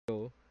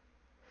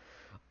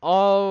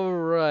All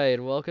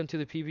right, welcome to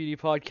the PPD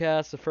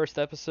podcast, the first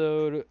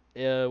episode.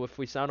 If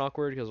we sound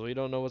awkward, because we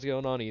don't know what's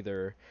going on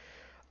either.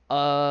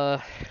 Uh,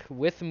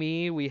 with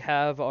me we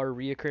have our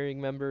reoccurring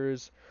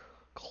members,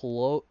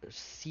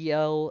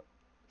 CL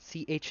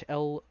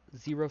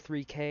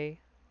CHL03K,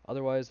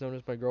 otherwise known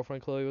as my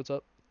girlfriend Chloe. What's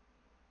up?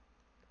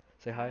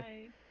 Say hi.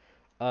 Hi.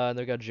 And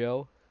then we got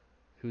Joe,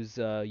 whose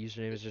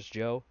username is just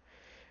Joe.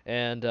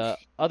 And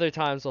other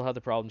times we'll have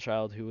the problem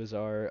child, who is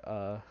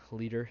our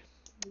leader.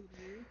 Later.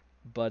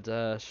 But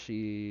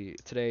she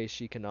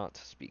cannot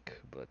speak,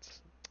 but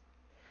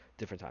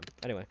different time.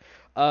 Anyway,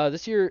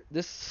 this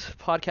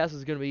podcast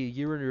is gonna be a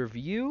year in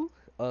review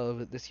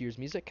of this year's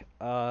music.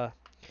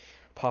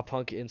 Pop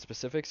punk in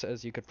specifics,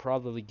 as you could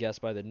probably guess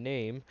by the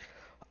name.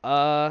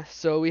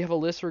 So we have a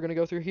list we're gonna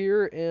go through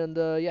here, and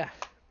yeah,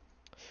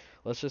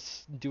 let's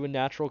just do a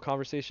natural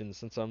conversation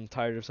since I'm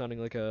tired of sounding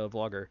like a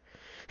vlogger.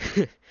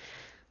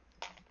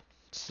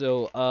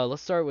 So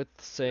let's start with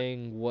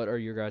saying what are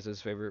your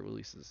guys' favorite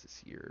releases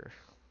this year?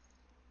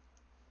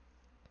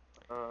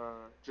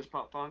 Just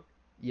pop punk.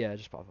 Yeah,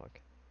 just pop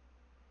punk.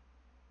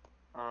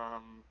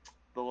 Um,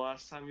 the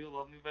last time you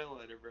loved me by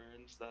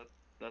Burns.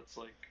 That's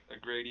like a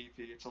great EP.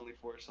 It's only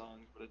 4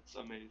 songs, but it's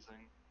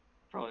amazing.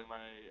 Probably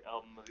my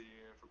album of the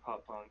year for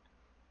pop punk.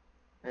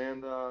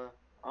 And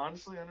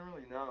honestly, I don't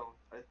really know.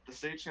 The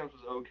Stage Champs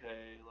was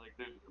okay. Like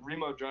the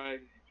Remo Drive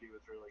EP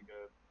was really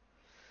good.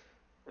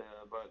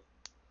 But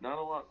not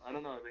a lot. I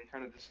don't know. I've been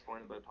kind of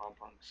disappointed by pop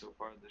punk so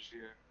far this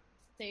year.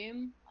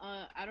 Same.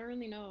 I don't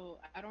really know.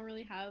 I don't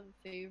really have a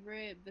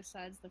favorite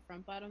besides the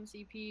Front Bottom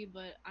CP,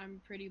 but I'm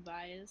pretty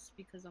biased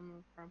because I'm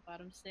a Front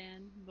Bottom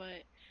stan.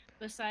 But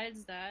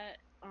besides that,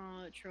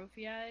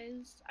 Trophy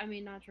Eyes. I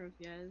mean, not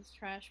Trophy Eyes.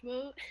 Trash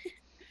Boat.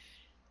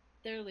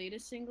 Their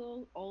latest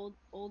single, Old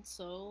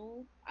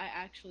Soul. I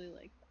actually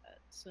like that.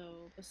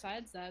 So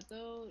besides that,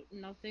 though,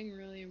 nothing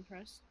really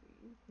impressed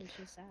me, which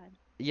is sad.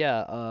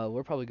 Yeah,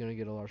 we're probably gonna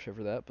get a lot of shit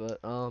for that,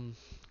 but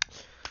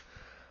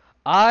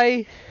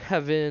I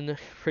have been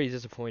pretty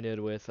disappointed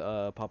with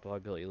pop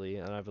punk lately,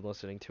 and I've been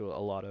listening to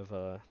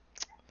I'll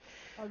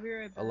be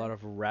right a lot back.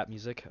 of rap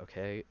music.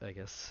 Okay, I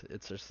guess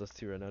it's just us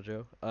two right now,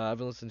 Joe. I've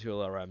been listening to a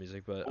lot of rap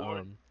music, but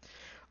Boy,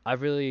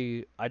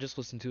 I just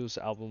listened to this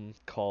album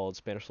called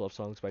Spanish Love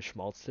Songs by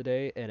Schmaltz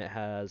today, and it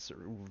has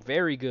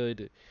very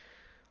good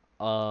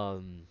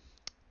um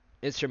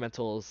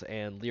instrumentals,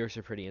 and lyrics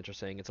are pretty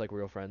interesting. It's like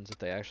Real Friends if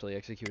they actually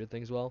executed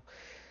things well.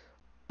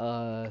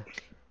 Uh,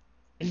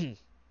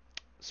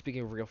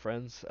 Speaking of Real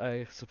Friends,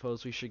 I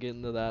suppose we should get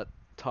into that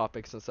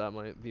topic since that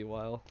might be a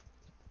while.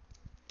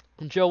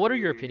 Joe, what are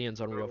your sweet. opinions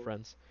on Real So,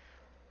 Friends?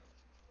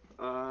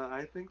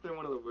 I think they're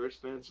one of the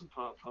worst bands in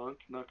pop punk.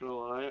 Not gonna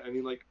lie. I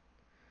mean, like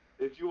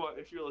if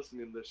you're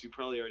listening to this, you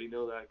probably already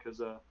know that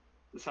because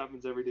this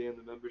happens every day in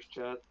the members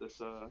chat.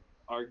 This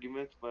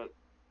argument, but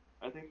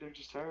I think they're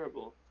just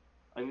terrible.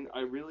 I mean, I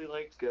really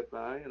liked Get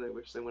By, and I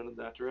wish they went in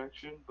that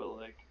direction. But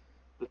like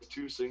the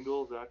two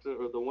singles after,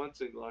 or the one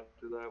single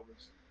after that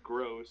was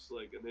gross.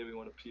 Like it made me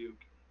want to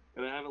puke.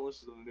 And I haven't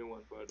listened to the new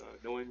one, but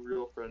knowing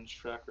Real Friends'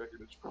 track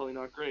record, it's probably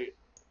not great.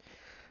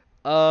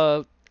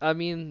 Uh, I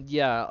mean,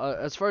 yeah.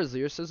 As far as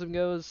lyricism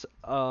goes,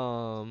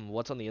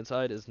 "What's on the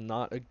Inside" is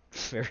not a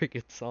very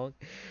good song.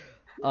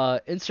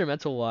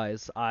 Instrumental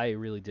wise, I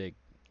really dig.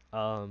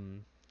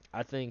 Um,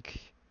 I think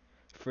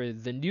for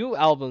the new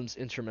album's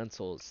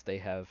instrumentals, they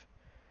have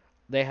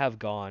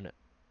gone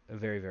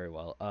very very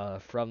well.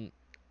 From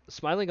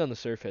 "Smiling on the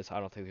Surface," I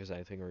don't think there's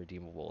anything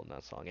redeemable in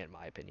that song, in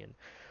my opinion.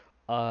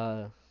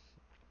 Uh,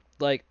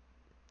 like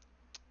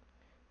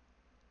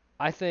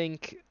I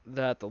think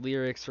that the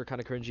lyrics were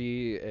kind of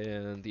cringy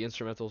and the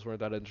instrumentals weren't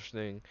that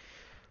interesting.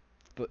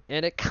 But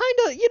and it kind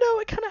of,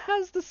 it kind of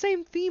has the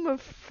same theme of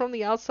From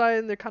the Outside,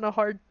 and they're kind of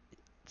hard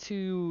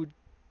to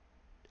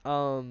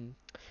um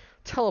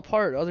tell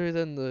apart other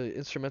than the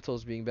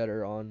instrumentals being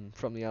better on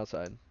From the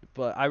Outside.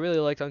 But I really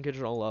liked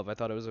Unconditional Love. I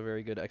thought it was a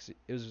very good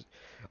it was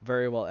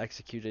very well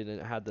executed, and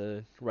it had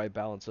the right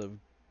balance of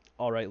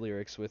all right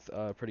lyrics with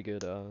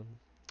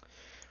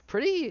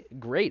pretty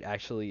great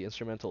actually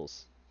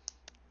instrumentals.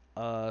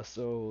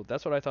 So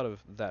that's what I thought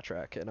of that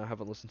track, and I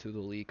haven't listened to the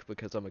leak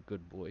because I'm a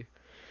good boy.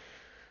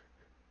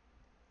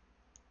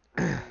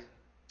 I mean,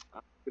 I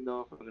don't even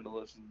know if I'm gonna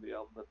listen to the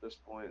album at this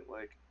point.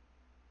 Like,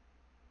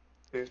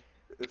 if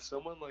if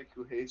someone like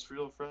who hates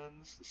Real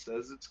Friends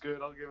says it's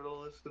good, I'll give it a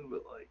listen.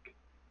 But like,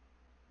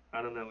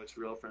 I don't know. It's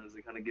Real Friends.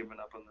 They kind of given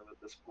up on them at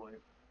this point.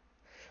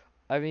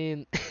 I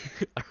mean,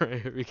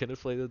 alright, are we gonna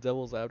play the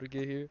devil's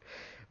advocate here?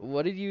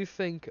 What did you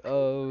think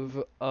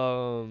of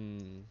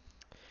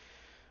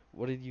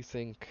what did you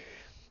think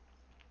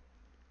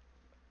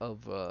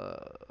of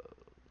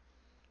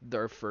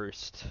their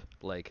first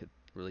like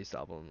released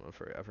album? I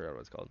forgot what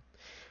it's called.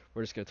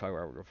 We're just gonna talk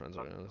about Real Friends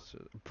right now. So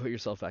put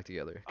yourself back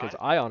together, because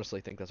I I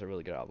honestly think that's a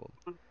really good album.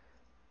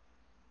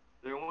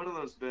 they're one of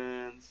those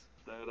bands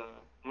that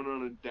went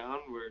on a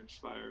downward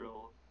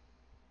spiral.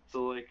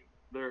 So like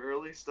their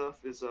early stuff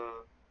is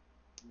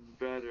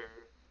better.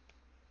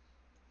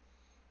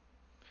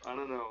 I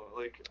don't know.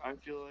 Like I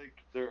feel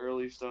like their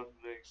early stuff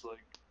makes like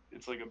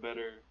it's like a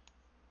better.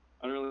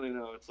 I don't really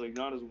know. It's like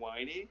not as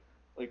whiny.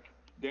 Like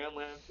Dan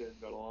Lambton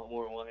got a lot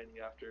more whiny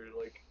after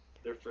like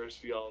their first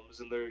few albums,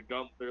 and their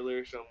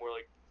lyrics got more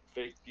like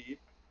fake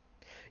deep.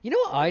 You know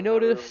what I I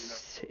don't really know.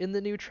 noticed in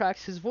the new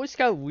tracks? His voice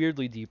got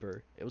weirdly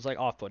deeper. It was like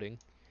off-putting.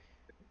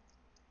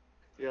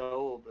 Yeah, a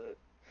little bit.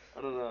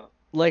 I don't know.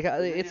 Like Or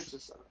maybe it's it's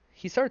just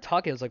he started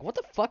talking. I was like, what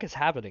the fuck is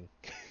happening?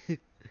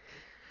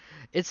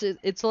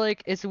 It's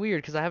like it's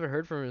weird because I haven't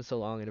heard from him in so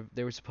long, and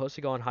they were supposed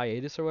to go on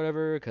hiatus or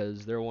whatever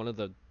because they're one of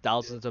the yeah.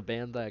 thousands of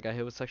bands that got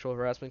hit with sexual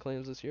harassment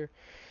claims this year.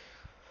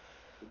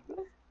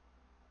 Did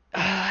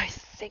I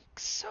think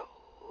so.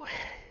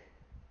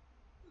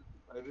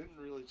 I didn't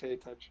really pay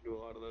attention to a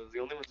lot of those. The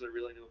only ones I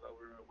really knew about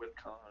were with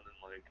Khan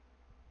and like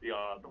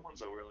the ones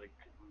that were like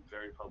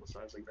very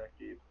publicized, like Neck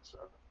Deep and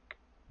stuff.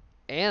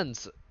 And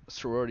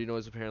sorority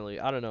noise apparently.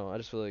 I don't know. I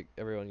just feel like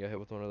everyone got hit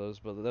with one of those,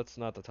 but that's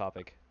not the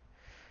topic.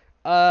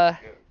 Uh,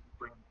 Yeah.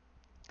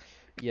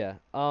 yeah.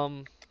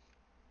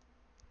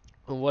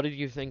 What did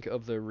you think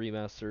of the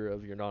remaster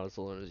of You're Not as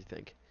Alone as You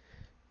Think?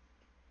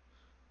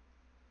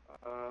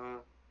 Uh,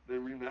 they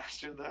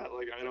remastered that.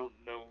 Like I don't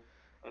know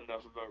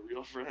enough about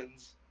Real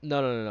Friends. No.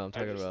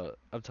 I just know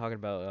I'm talking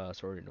about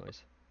sorority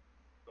noise.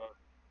 about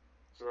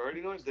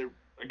Sorority Noise. They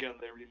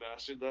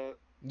remastered that.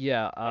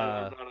 Yeah.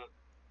 I'm not a.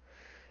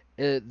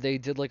 They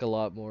did like a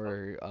lot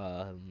more.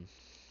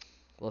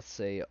 Let's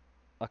say,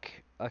 Oh,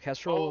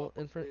 orchestral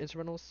okay.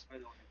 instrumentals. I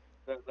know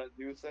that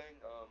new thing.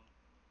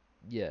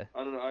 Yeah.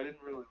 I don't know. I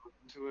didn't really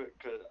listen to it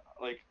because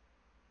like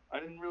I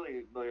didn't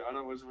really like. I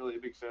don't, wasn't really a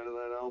big fan of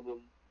that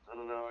album. I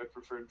don't know. I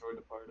preferred Joy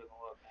Departed a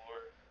lot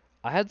more.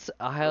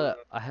 I don't know.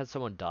 I had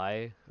someone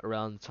die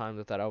around the time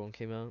that that album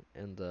came out,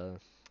 and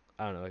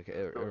I don't know,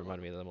 it So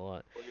reminded me of them a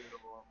lot. played it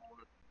a lot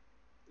more.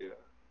 Yeah.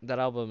 That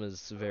album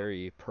is Um,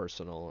 very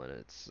personal, and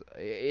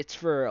it's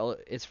for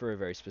a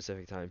very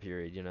specific time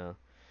period, you know.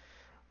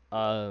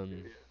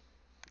 Um, yeah.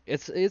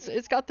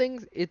 it's got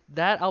things.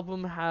 That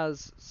album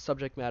has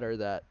subject matter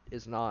that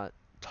is not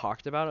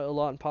talked about a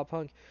lot in pop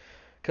punk,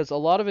 because a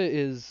lot of it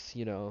is,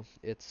 you know,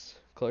 it's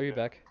Chloe Yeah.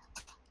 Beck.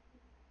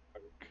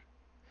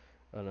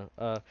 I don't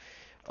know.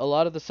 A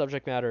lot of the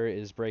subject matter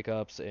is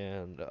breakups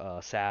and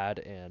sad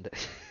and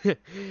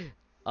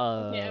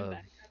Okay, I'm uh,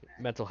 back. I'm back.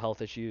 mental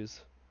health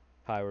issues.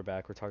 Hi, we're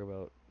back. We're talking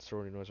about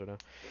sorority noise right now.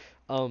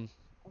 Um,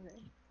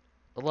 Okay.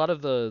 a lot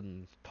of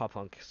the pop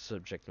punk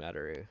subject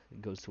matter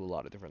goes to a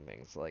lot of different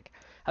things. Like,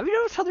 have you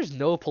noticed how there's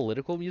no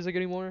political music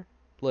anymore?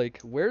 Like,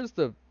 where's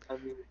the? I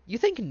mean, You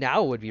think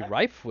now would be Neck,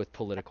 ripe with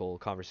political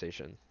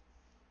conversation?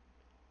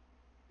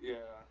 yeah.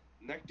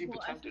 Neck Deep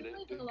Well, I feel attempted it.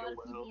 like a Didn't lot go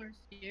of people well. are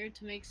scared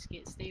to make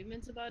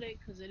statements about it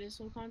because it is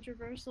so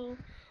controversial,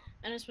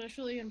 and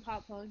especially in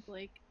pop punk,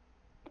 like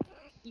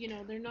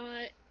they're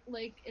not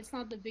like it's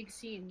not the big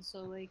scene,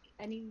 so like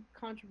any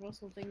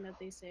controversial thing that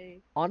they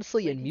say,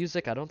 Honestly, like in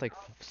music, I don't think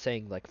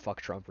saying like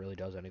 "fuck Trump" really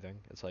does anything.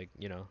 It's like,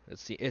 you know,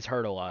 it's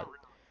hurt a lot. Not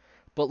really.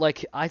 But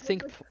like, I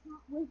think,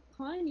 with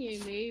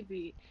Kanye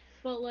maybe,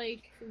 but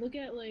like look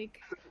at like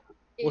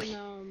well,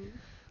 in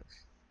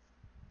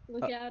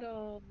look uh, at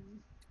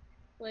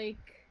like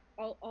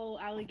all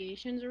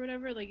allegations or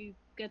whatever, like it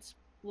gets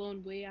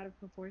blown way out of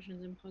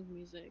proportions in punk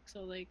music.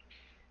 So like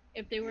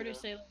if they were to Yeah.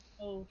 say like,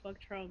 oh fuck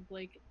Trump,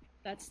 like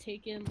that's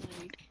taken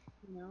like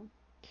you know.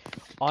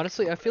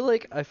 honestly, I feel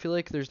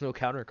like there's no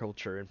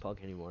counterculture in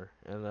punk anymore,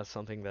 and that's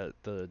something that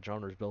the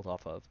genre is built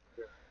off of.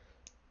 Yeah.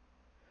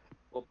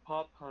 Well,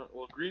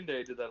 well, Green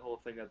Day did that whole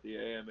thing at the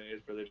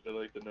AMAs where they did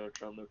like the No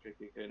Trump, No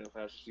KKK, No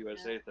Fascist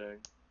Yeah. USA thing,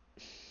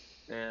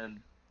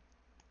 and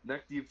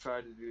Neck Deep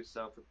tried to do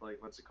stuff with like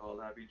what's it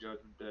called, Happy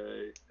Judgment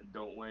Day and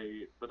Don't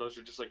Wait, but those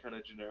are just like kind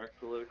of generic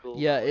political,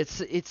 Yeah, like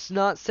it's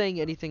not saying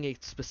anything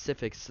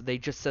specifics. They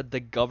just said the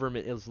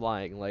government is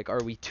lying. Like,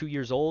 are we 2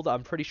 years old?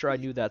 I'm pretty sure I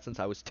knew that since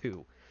I was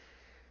two.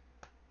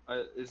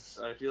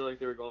 I feel like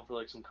they were going for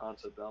like some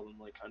concept album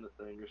like kind of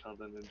thing or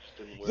something and it just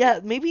didn't work. Yeah,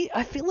 maybe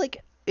I feel like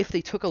if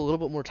they took a little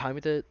bit more time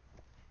with it,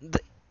 th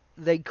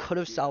they could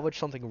have Yeah. salvaged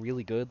something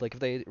really good. Like if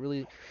they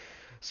really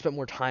spent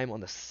more time on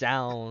the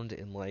sound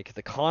and like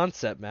the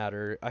concept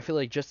matter. I feel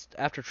like just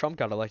after Trump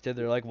got elected,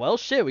 they're like, well,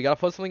 shit, we gotta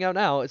put something out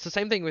now. It's the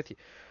same thing with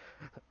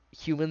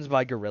Humans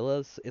by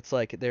Gorillas. It's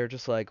like they're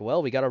just like,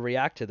 well, we gotta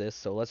react to this,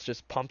 so let's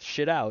just pump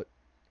shit out.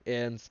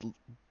 And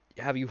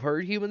have you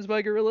heard Humans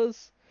by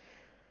Gorillas?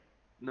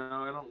 No,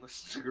 I don't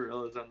listen to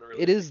Gorillaz. I'm not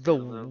really It a big is the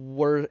fan of them.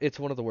 worst. It's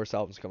one of the worst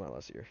albums to come out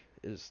last year.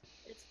 It's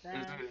Is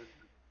bad. it?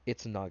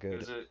 It's not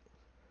good. Is it?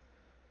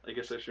 I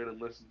guess I shouldn't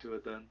listen to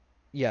it then.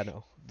 Yeah,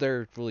 no,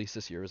 their release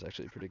this year was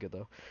actually pretty good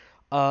though.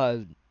 Uh,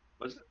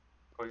 Was it?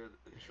 Oh yeah,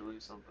 they just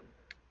released something.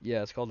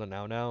 yeah, it's called the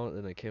Now Now,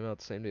 and it came out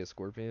the same day as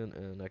Scorpion,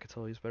 and I could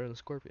tell he's better than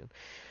Scorpion.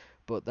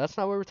 But that's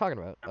not what we're talking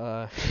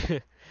about.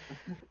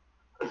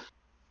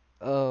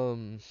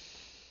 Um,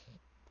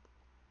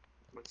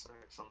 What's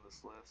next on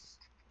this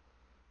list?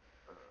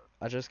 Uh,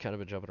 I just kind of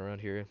been jumping around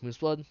here. Moose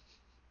Blood.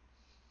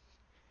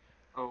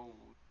 oh,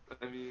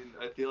 I mean,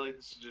 I feel like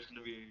this is just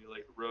gonna be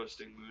like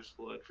roasting Moose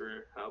Blood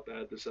for how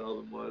bad this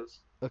album was.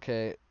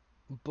 Okay,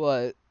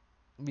 but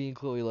me and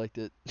Chloe liked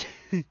it.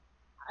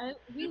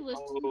 We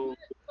listened to Oh,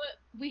 it,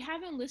 but we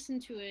haven't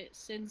listened to it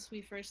since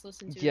we first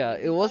listened to it. Yeah,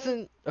 Like it we thought it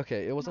wasn't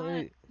okay. It was wasn't not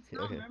any. it's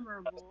not Okay,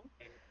 memorable.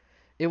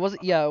 it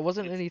wasn't. Yeah, it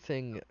wasn't it's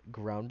anything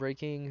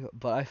groundbreaking,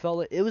 but I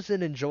felt it was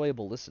an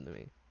enjoyable listen to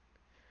me.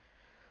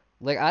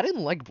 Like I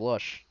didn't like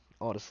Blush,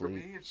 for honestly.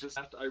 me. It's just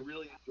I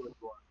really enjoyed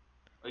Blood.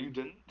 Oh, you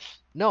didn't?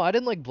 No, I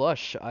didn't like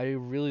Blush. I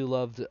really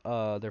loved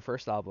their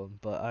first album,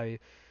 but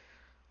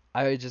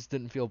I just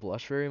didn't feel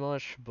Blush very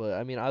much. But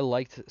I mean, I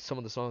liked some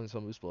of the songs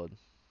on Moose Blood,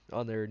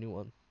 on their new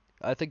one.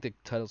 I think the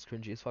title's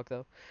cringy as fuck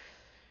though.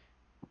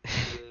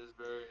 It is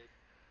very.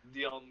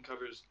 The album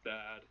cover is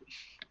bad.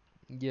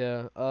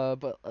 Yeah,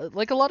 but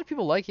like a lot of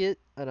people like it,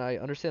 and I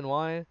understand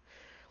why.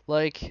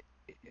 Like,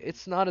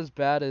 it's not as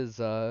bad as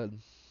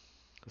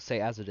say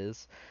As It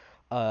Is.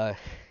 Uh,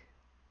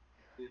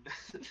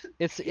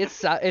 it's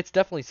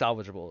definitely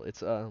salvageable.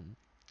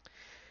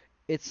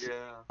 It's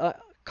Yeah, uh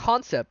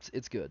concept.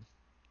 It's good.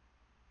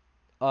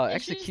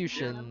 It's just not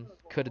yeah. Execution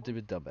could have memorable.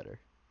 been done better.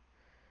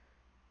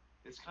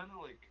 It's kind of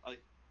like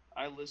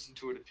I listened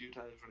to it a few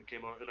times when it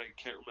came out, and I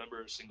can't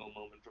remember a single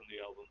moment from the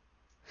album.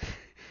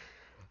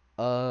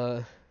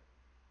 Uh,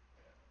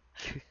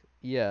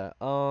 yeah.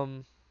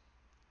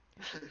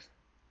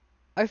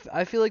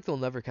 I feel like they'll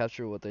never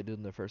capture what they did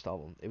in their first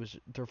album.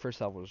 Their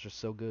first album was just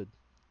so good.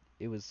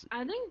 It was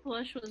I think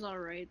Blush was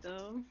alright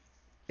though.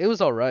 it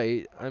was all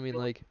right. I I mean, feel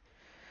like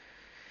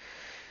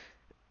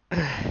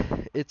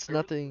like, it's I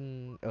really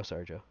nothing. Oh,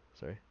 sorry, Joe.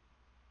 Sorry.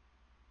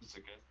 it's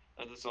okay.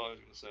 That's all I was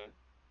gonna say.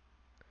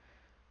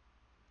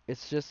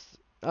 It's just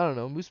I don't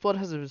know. Moose Blood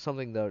has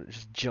something that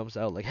just jumps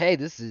out. Like, hey,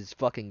 this is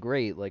fucking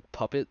great. Like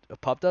Pup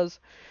does.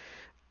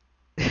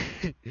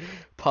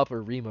 Pup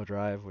or Remo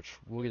Drive, which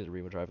we'll get to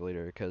Remo Drive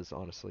later, because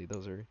honestly,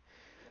 those are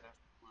Yeah.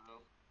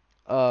 Well,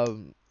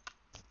 um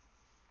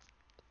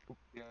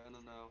yeah, I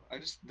don't know. I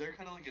just they're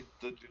kind of like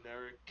the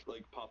generic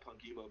like pop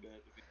punk emo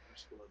band to be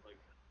used to it. Like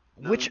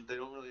which they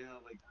don't really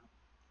have like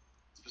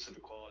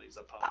specific qualities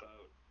that pop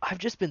out. I've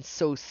just been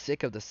so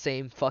sick of the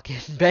same fucking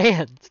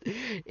bands.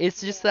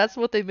 It's just Yeah. that's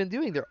what they've been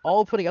doing. They're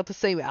all putting out the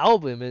same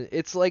album, and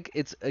it's like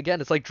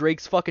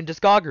Drake's fucking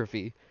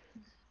discography.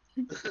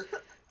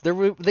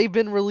 They've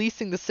been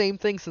releasing the same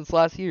thing since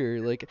last year.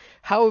 Like,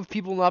 how have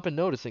people not been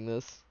noticing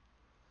this?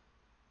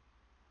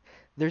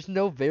 There's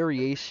no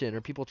variation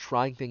or people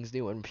trying things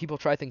new. And when people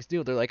try things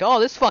new, they're like, "Oh,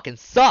 this fucking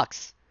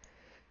sucks."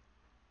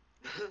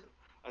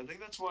 I think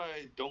that's why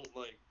I don't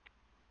like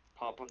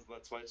pop punk.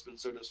 That's why it's been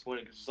so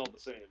disappointing because it's all the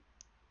same.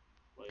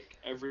 Like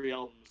every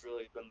album's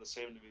really been the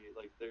same to me.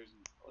 Like there's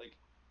like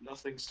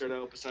nothing stood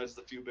out besides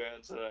the few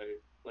bands that I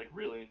like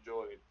really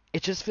enjoyed.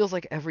 It just feels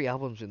like every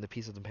album's in the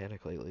Piece of the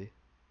Panic lately,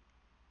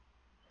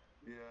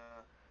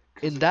 Yeah,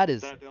 because and that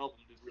is that album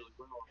did really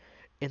well.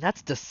 and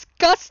that's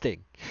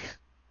disgusting.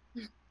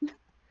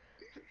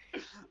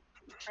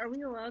 Are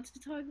we allowed to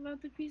talk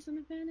about the piece in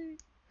the panic?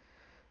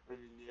 I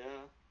mean,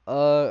 yeah.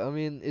 I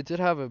mean, it did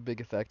have a big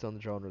effect on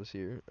the genres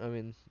here. I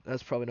mean,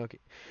 that's probably not.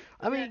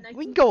 I Yeah, mean,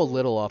 we next can is go a cool.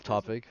 little off Doesn't.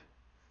 topic.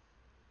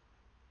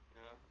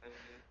 Yeah, I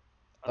mean,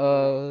 I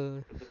don't know.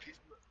 Uh, The piece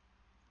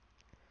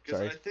because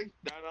sorry. I think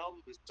that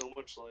album is so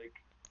much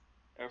like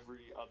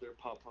every other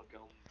pop punk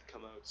album to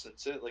come out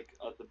since it. Like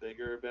the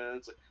bigger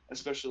bands, like,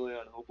 especially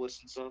on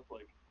Hopeless and stuff.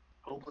 Like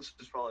Hopeless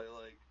is probably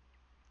like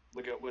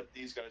look at what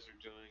these guys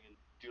are doing and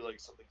do like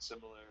something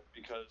similar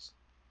because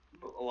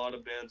a lot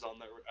of bands on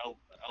that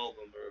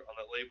album or on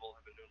that label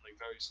have been doing like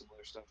very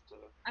similar stuff to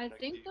I Neck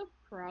think Deep. the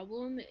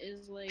problem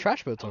is like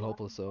Trash Boat's on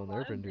Hopeless though, a and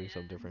they've lot of been doing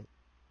something different.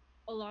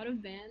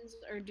 bands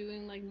are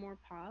doing like more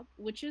pop,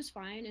 which is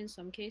fine in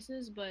some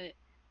cases, but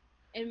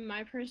in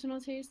my personal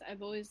taste,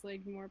 I've always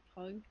liked more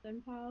punk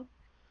than pop.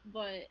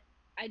 But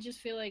I just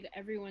feel like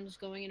everyone's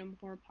going in a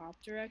more pop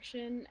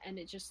direction and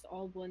it just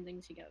all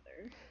blending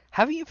together.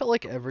 Haven't you felt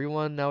like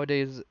everyone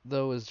nowadays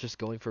though is just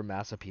going for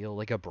mass appeal,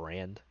 like a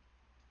brand?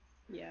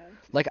 Yeah.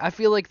 Like I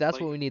feel like that's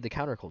what Like we need the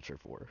counterculture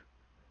for.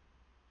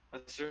 a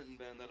certain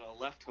band that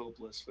left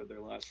Hopeless with their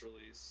last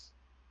release.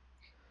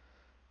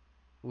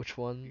 Which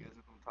You one? guys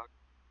know what I'm talking?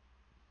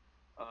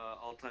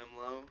 All Time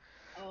Low.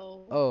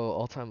 Oh, Oh,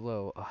 All Time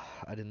Low.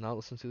 I did not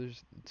listen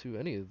to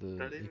any of the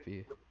That even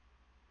EP.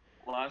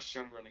 Last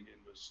Young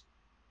Renegade was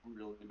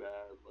really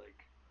bad.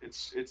 Like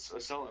it's a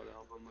sellout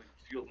album. Like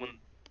feel when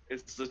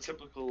it's the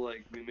typical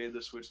like we made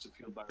the switch to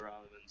Fueled by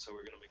Ramen, so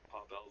we're gonna make a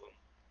pop album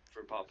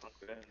for a pop punk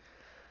band.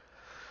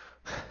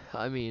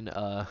 I mean,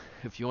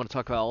 if you want to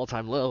talk about All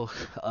Time Low,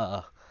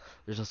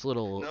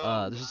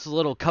 No, there's this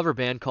little cover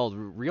band called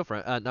Real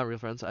Friend, not Real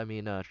Friends. I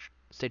mean,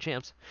 State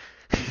Champs.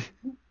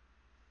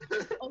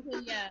 okay,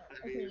 yeah,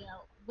 I okay, mean, yeah.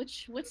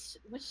 Which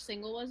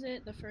single was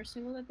it? The first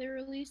single that they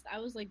released? I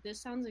was like,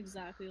 this sounds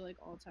exactly like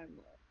All Time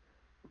Low.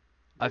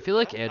 I feel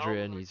like that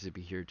Andrea album. needs to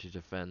be here to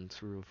defend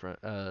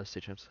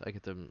State Champs. I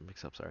get them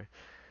mixed up. Sorry.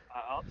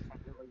 I'll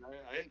defend it. Like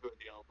I enjoyed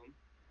the album.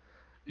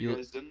 You You,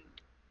 guys didn't?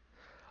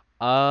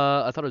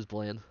 I thought it was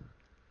bland.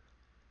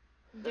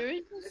 There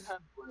is It this. had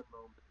bland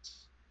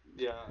moments.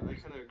 Yeah, I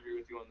kind of agree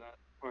with you on that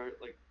part.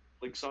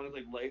 Like songs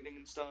like Lightning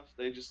and stuff,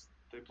 they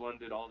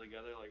blended all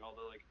together. Like all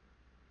the like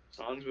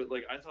songs, but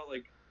like I thought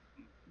like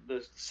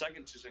the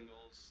second two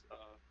singles,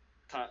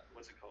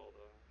 what's it called?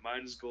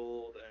 Mine's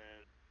Gold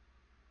and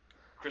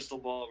Crystal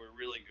Ball were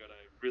really good.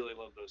 I really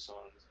love those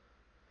songs.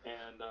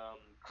 And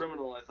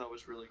Criminal I thought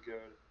was really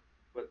good.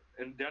 But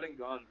and Dead and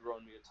Gone grew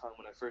on me a ton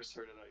when I first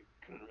heard it. I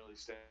couldn't really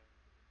stand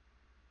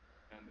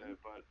it,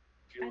 but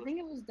if you I listen, think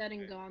it was Dead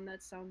and Gone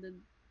that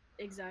sounded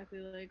exactly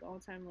like All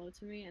Time Low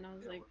to me, and I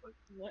was yeah, like,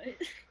 what?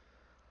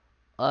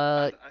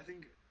 I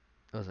think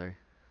Oh, sorry.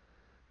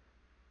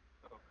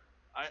 oh,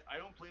 I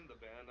don't blame the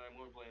band. I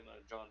more blame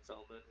John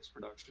Feldman, his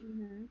production.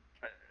 hmm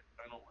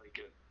I don't like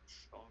it.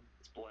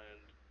 It's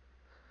bland.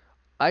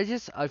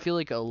 I feel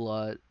like a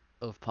lot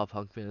of pop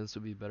punk bands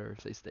would be better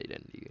if they stayed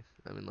indie.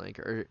 I mean, like,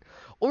 or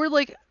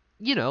like,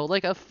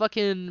 like a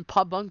fucking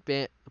pop punk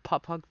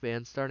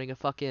band starting a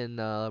fucking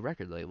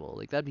record label.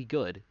 Like that'd be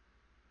good.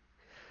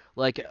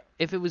 Like Yeah,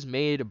 if it was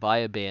made by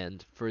a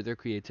band for their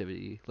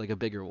creativity, like a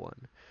bigger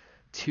one,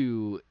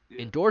 to yeah.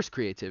 endorse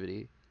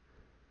creativity,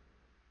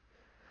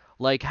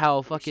 like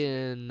how Which they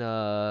fucking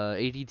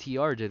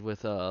ADTR did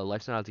with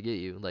Life's Not Out to Get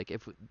You. Like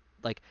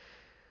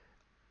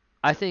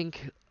I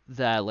think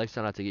that Life's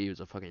Not Out to Get You is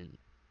a fucking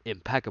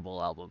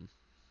impeccable album.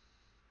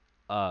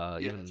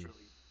 yeah, it's Even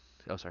really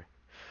oh sorry.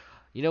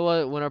 You know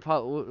what?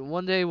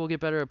 One day we'll get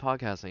better at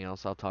podcasting, and I'll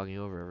stop talking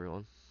over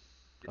everyone.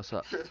 I'll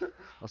stop.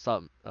 I'll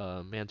stop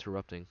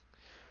interrupting.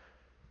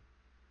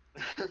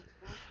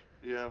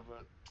 yeah,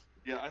 but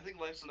yeah, I think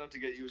Life's Enough to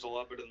Get You is a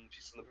lot better than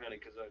Peace in the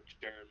Panic because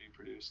Jeremy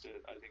produced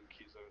it. I think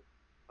he's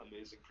an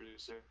amazing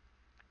producer.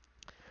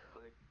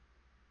 Like,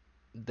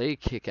 They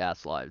kick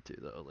ass live too,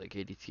 though, like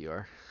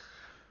ADTR.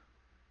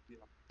 yeah,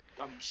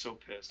 I'm so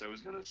pissed. I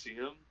was gonna see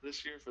him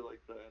this year for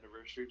like the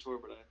anniversary tour,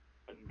 but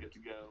I didn't get to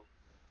go.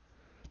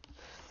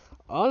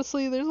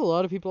 Honestly, there's a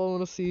lot of people I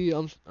want to see.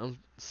 I'm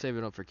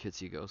saving up for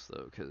Kitsy Ghost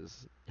though,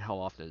 because how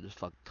often does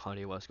fuck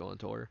Kanye West go on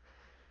tour?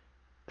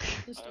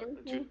 The Story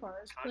Dude, so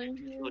far is Kanye playing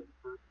seems here, like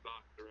first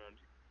box around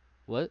here.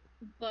 What?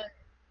 but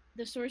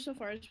the Story so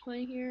far is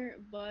playing here,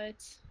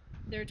 but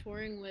they're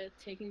touring with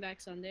Taking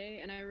Back Sunday,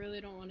 and I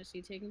really don't want to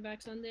see Taking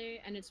Back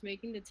Sunday, and it's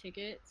making the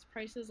tickets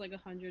prices like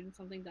 $100 and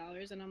something,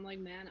 and I'm like,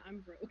 man,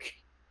 I'm broke.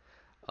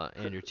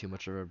 And you're too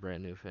much of a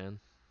brand new fan.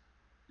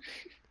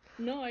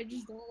 No, I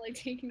just don't like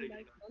Taking Taking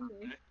Back that Sunday.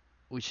 Sunday.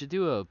 We should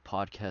do a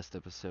podcast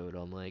episode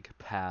on like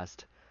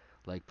past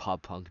like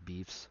pop punk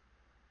beefs.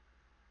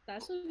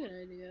 That's a good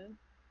idea.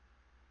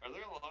 Are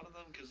there a lot of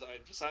them? Because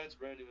besides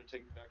Brand New and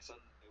Taking Back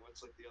Sunday,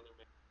 what's like the other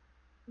main?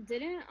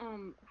 Didn't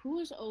who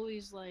was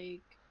always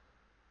like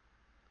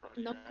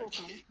Knuckle Puck?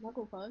 Jackie,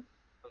 Knuckle Puck.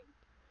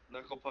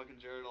 Knuckle Puck, and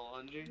Jared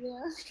Alonji.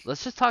 Yeah.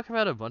 Let's just talk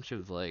about a bunch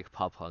of like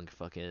pop punk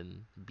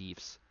fucking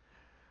beefs,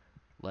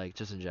 like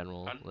just in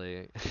general.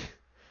 Like,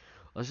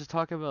 let's just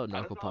talk about I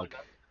don't Knuckle know. Puck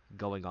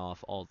going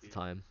off all the Yeah.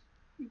 time.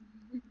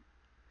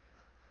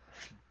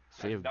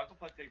 Speaking of- Knuckle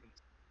Puck take them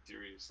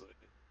seriously.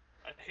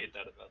 I hate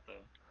that about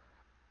them.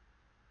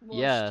 Well,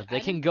 yeah, they I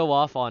can didn't. go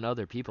off on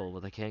other people,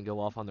 but they can't go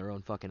off on their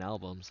own fucking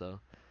album. So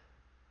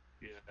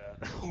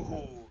Yeah.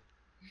 Ooh.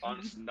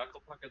 Honestly,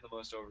 Knuckle Puck are the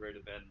most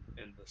overrated band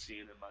in the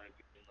scene, in my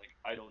opinion. Like,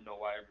 I don't know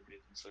why everybody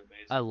thinks they're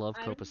I amazing. love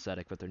I don't.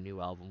 Copacetic, but their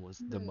new album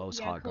was the No, most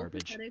yeah, hot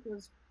garbage. Copacetic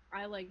was.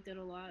 I liked it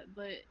a lot,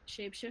 but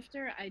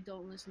Shapeshifter, I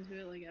don't listen to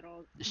it like at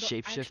all.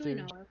 Actually,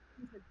 no, Shapeshifter. I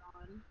listen to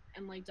Dawn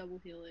and like Double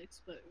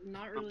Helix, but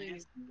not For really. me,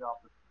 it's the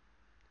opposite.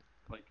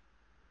 Like,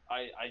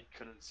 I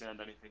couldn't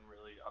stand anything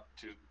really up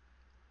to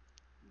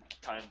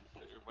Time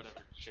or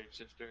whatever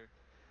Shapeshifter.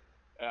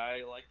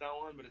 I like that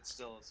one, but it's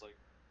like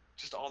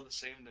just all the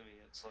same to me.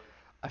 It's like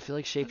I feel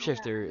like I don't.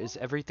 Yeah, Shapeshifter is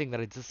everything that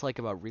I dislike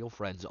about Real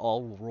Friends,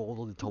 all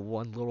rolled into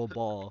one little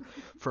ball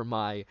for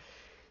my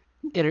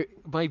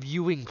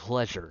viewing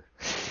pleasure.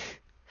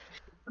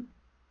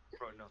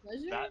 Bro, no.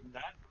 pleasure. That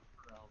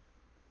album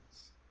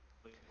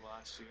like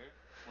last year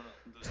when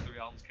those three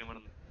albums came out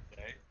on the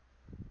day,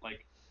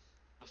 like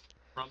the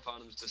front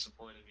bottoms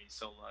disappointed me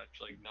so much.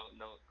 Like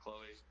no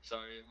Chloe,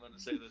 sorry I'm gonna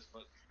say this,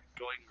 but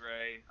Going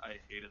Gray, I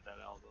hated that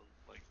album.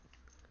 Like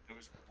there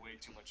was way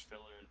too much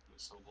filler and it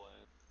was so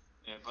bland.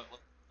 Yeah, but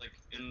like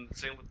in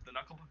same with the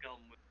Knuckle Puck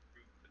album was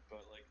really good,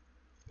 but like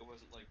it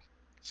wasn't like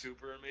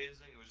super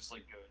amazing. It was just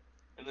like good.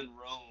 And then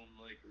Rome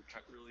like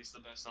released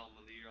the best album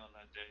of the year on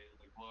that day, and,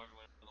 like blow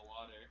everyone out of the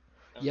water.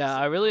 I was Yeah, just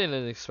I like, really no.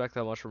 didn't expect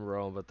that much from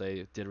Rome, but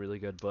they did really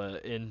good.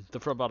 But in the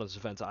front bottom's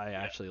defense, I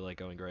Yeah, actually like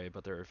Going Gray,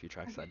 but there are a few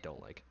tracks that I Okay,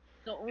 don't like.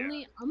 the yeah,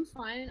 only I'm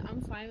fine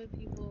with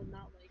people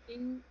not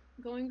liking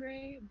Going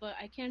Gray, but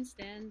I can't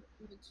stand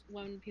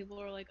when people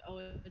are like, oh,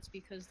 it's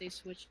because they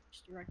switched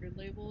record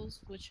labels,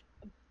 which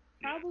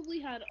yeah. probably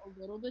had a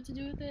little bit to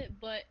do with it,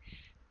 but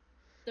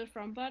the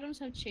front bottoms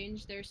have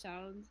changed their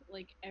sound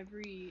like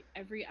every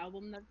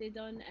album that they've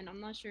done, and I'm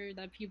not sure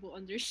that people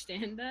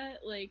understand that.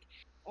 Like,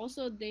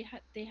 also they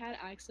had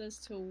access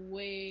to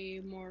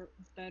way more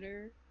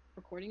better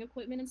recording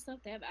equipment and stuff.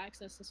 They have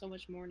access to so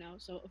much more now,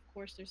 so of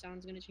course their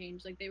sound's gonna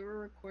change. Like they were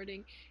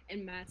recording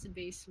in Matt's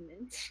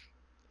basement.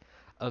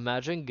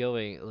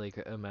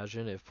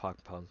 Imagine if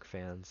pop punk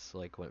fans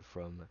like went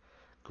from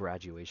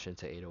Graduation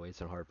to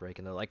 808s and Heartbreak,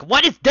 and they're like,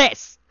 "What is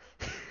this?"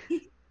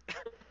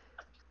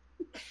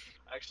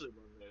 actually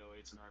love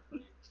 808s and R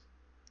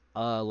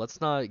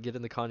Let's not get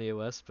into Kanye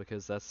West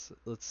because let's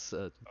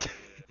Oh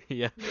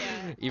yeah.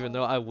 Yeah. Even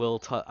though I will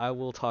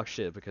talk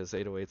shit because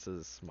 808s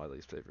is my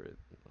least favorite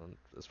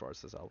as far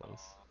as his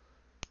albums.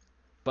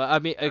 But I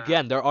mean, yeah.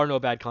 again, there are no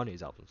bad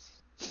Kanye's albums.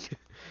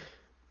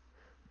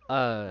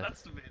 uh,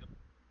 That's debatable.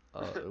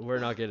 we're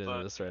not getting into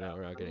But this right now.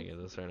 We're not I'm getting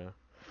into this right now.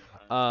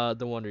 yeah.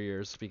 The Wonder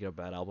Years. Speaking of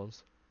bad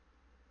albums,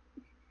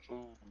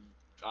 Ooh,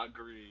 I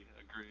agree.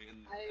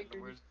 I In the agree.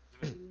 words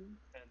of it,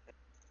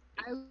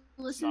 I it's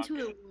listened not to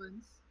good. it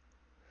once.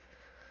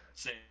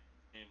 Same.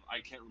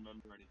 I can't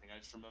remember anything. I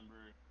just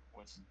remember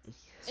what's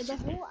And the super.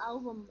 whole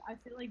album, I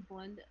feel like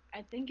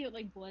I think it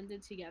like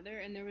blended together,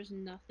 and there was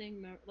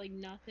nothing like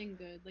nothing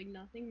good, like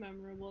nothing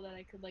memorable that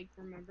I could like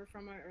remember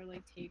from it or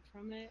like take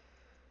from it.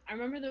 I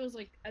remember there was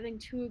like I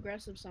think two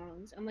aggressive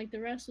songs, and like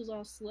the rest was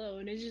all slow,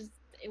 and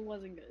it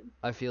wasn't good.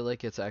 I feel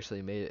like it's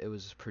actually made. It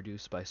was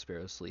produced by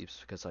Sparrow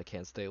Sleeps because I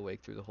can't stay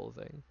awake through the whole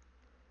thing.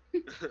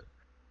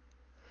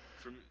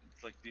 For me,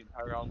 it's like the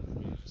entire album for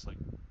me is just like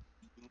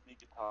gloomy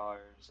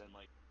guitars and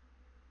like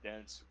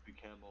Dan Soupy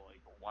Campbell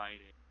like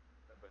whining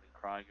and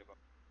crying about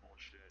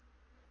bullshit.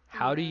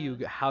 Yeah.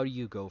 How do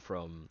you go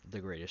from The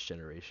Greatest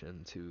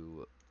Generation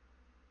to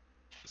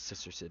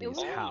Sister It Cities?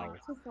 was a Oh my How? lot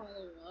god, to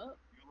follow up.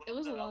 you It love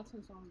was a that lot album.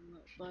 to follow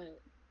up,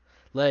 but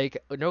Like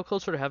No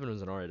Closer to Heaven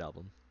was an alright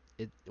album.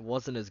 It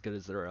wasn't as good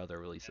as their other Yeah,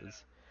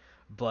 releases,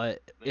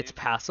 but it's they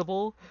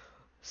passable.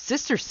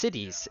 Sister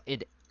Cities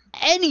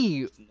yeah,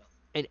 it's not.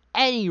 in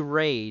any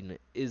reign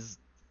is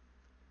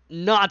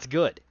not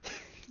good.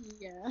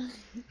 yeah.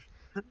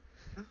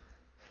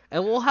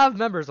 And we'll Yeah, have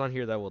members on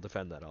here that will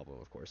defend that album,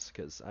 of course,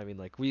 because I mean,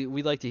 like we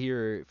like to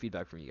hear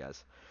feedback from you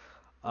guys.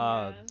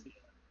 Uh,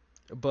 Yeah.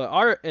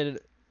 but in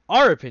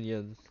our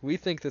opinion, we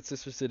think that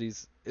Sister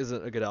Cities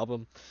isn't a good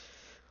album.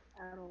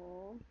 At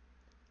all.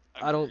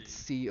 I don't agreed.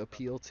 see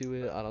appeal to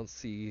it. I don't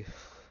see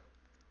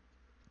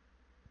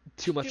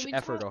too Should much we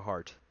effort talk? or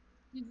heart.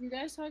 Did you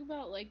guys talk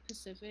about like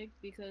Pacific?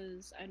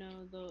 Because I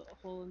know the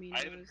whole I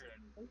Amino haven't is heard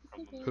anything like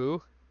from them. Pacific,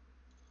 Who?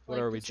 What like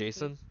are we, Pacific.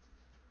 Jason?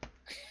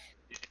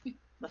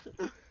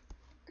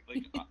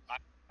 Like I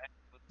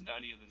haven't listened to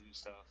any of the new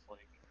stuff.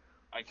 Like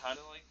I kind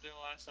of like their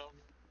last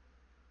album,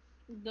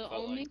 The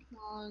but only like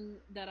song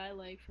that I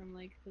like from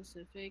like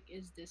Pacific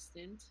is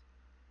Distant.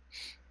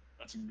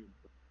 that's a good.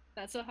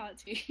 That's a hot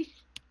take.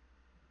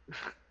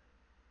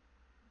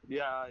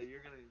 Yeah,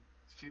 you're gonna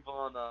people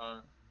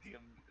on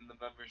in the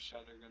members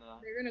chat are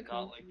gonna They're gonna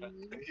not come like for that.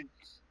 me.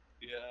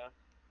 Yeah,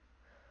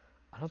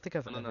 I don't think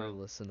I've I don't ever know.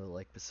 listened to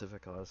like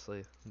Pacific,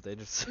 honestly. They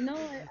just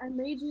No, I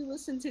made you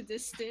listen to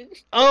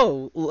Distant.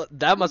 oh,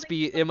 that I don't must think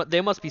be you listened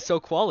they to must be it. so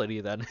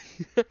quality then.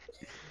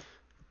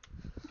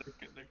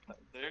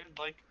 They're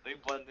like they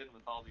blend in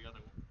with all the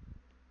other ones.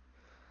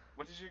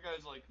 What is your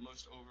guys like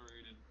most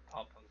overrated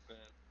pop punk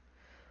band?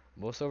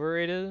 Most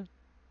overrated?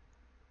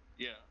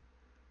 Yeah,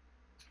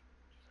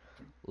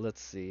 Let's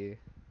see.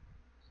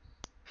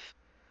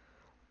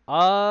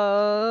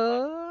 some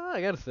I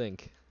gotta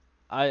think.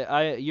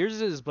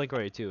 Yours is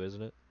Blink-182,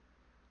 isn't it?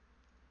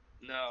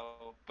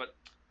 no, but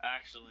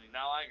actually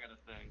now I gotta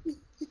think.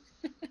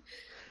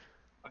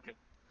 Okay,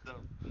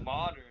 so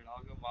modern,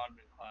 I'll go modern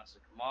and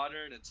classic.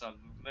 Modern, it's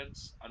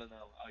movements. I don't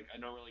know, like I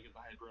don't really get the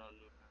hype around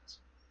movements.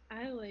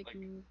 I like Like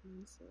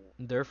movements. So.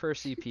 Their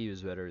first EP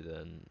is better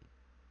than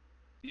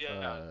yeah,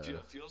 uh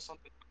feel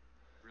something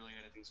really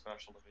anything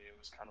special to me. It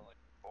was kind of like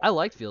I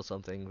liked boring. Feel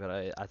Something, but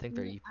I think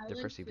I their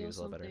like first EP feel was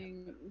a lot better.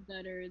 something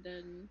better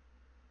than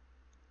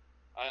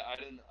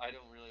I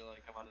don't really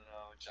like them. I don't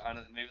know. I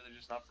don't maybe they're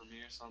just not for me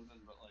or something.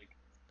 But like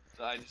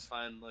I just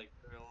find like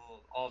they're a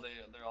little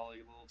they're all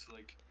like, a little too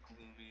like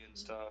gloomy and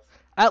stuff.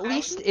 At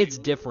I least think it's Feel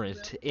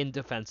different in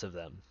defense of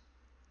them.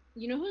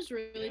 you know who's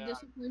really yeah.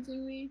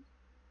 disappointing me?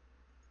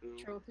 Who?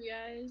 Trophy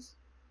Eyes.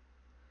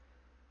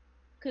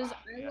 Cause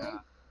Yeah.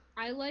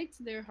 I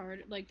liked their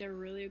hard like their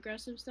really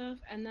aggressive stuff,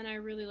 and then I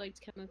really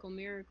liked Chemical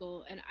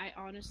Miracle, and I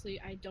honestly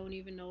I don't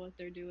even know what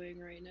they're doing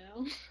right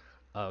now.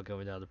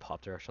 Going down the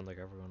pop direction like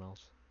everyone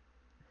else.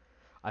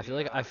 I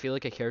Yeah. feel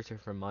like a character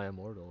from My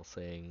Immortal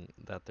saying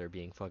that they're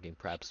being fucking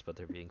preps, but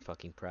they're being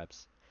fucking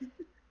preps.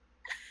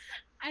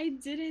 I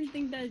didn't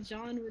think that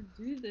John would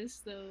do this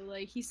though.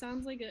 Like he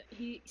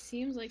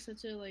seems like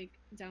such a like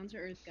down to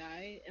earth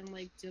guy and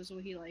like does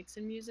what he likes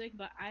in music,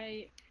 but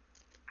I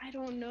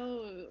don't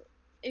know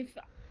if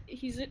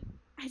he's a,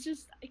 I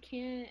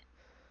can't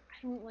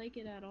I don't like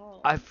it at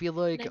I all. feel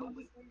And like I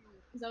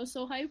because I was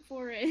so hyped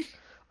for it.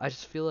 I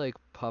just feel like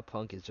pop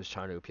punk is just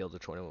trying to appeal to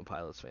 21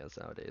 Pilots fans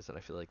nowadays, and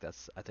I feel like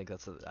I think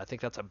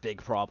that's a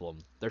big problem.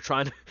 They're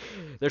trying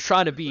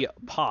to be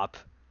pop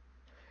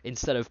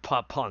instead of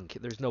pop punk.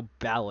 There's no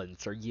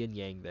balance or yin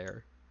yang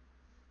there.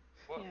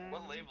 Yeah.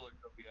 What label are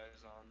you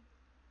guys on?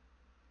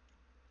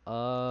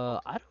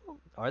 I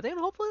don't. Are they in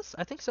Hopeless?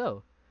 I think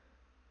so.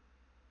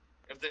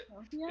 If they,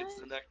 Trophy it's Eyes?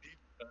 the Neck Deep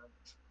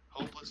effect.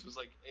 Hopeless was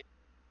like, hey,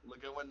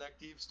 look at what Neck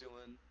Deep's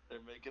doing.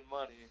 They're making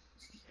money.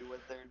 Do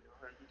what they're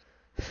doing.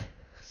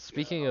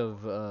 Speaking Yeah.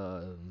 of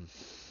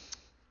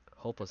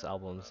Hopeless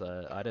albums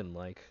that I didn't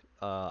like,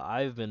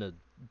 I've been a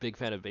big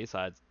fan of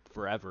Bayside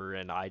forever,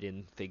 and I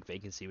didn't think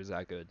Vacancy was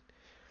that good.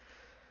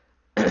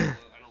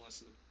 I don't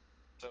listen.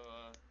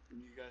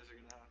 You guys are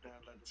gonna have to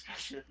have that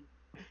discussion.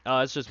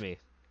 It's just me.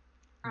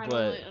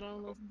 But I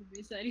don't listen to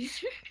B-side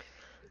either.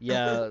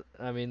 yeah,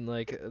 I mean,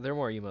 like they're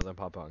more emo than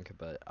pop punk,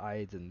 but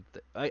I didn't.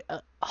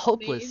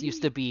 Hopeless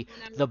used to Maybe be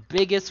when I the was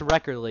biggest younger.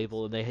 record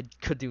label, and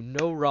could do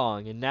no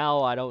wrong, and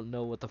now I don't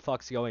know what the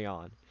fuck's going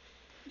on.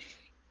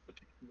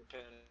 The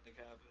panic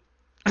happened.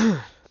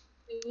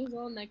 It was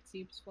all Neck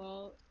Deep's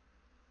fault.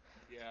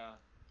 Yeah.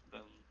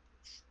 Them.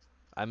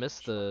 I Little miss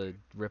the shocker.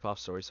 rip-off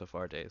Story So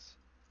Far days.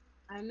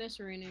 I miss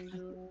Rain in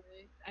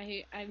July.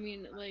 I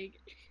mean,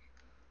 like,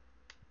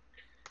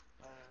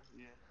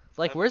 Yeah.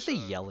 Like, I where's miss the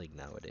yelling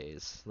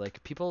nowadays?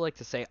 Like, people like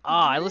to say,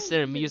 I where's listen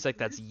to the music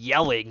that's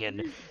where's yelling,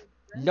 and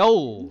where's the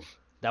no, aggression?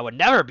 that would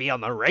never be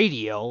on the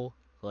radio.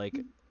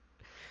 Like,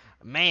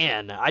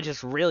 man, I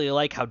just really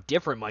like how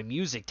different my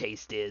music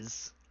taste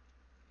is.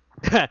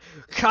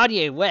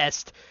 Kanye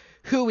West,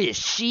 who is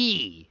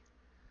she?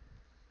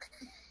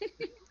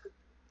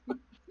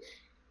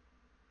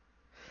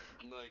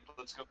 Like,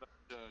 let's go back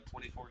to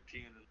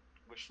 2014 and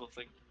Wishful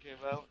Thinking came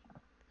out.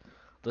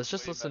 Let's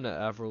just Way listen to better.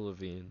 Avril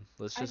Lavigne.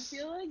 Let's I just.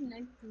 feel like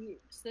Neck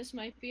Deep's. This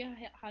might be a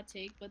hot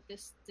take, but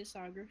this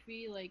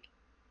discography, like,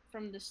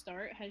 from the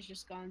start, has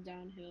just gone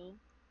downhill.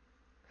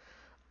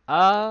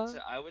 Uh,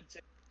 I would say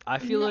I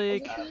feel No,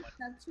 like,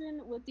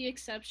 with the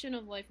exception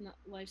of Life's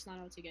Not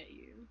Out to Get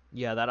You.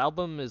 yeah, that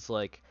album is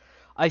like.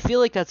 I feel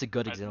like that's a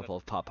good I think that's example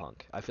of pop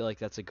punk. I feel like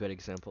that's a good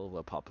example of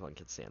what pop punk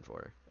can stand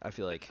for. I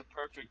feel it's like the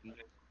perfect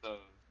mix of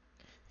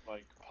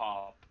like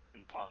pop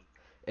and punk.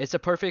 it's a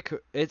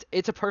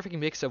perfect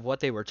mix of what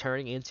they were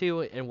turning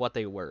into and what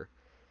they were.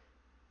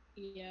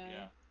 Yeah,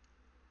 Yeah.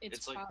 it's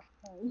It's like pop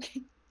punk.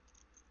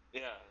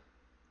 yeah.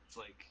 It's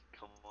like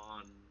come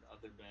on,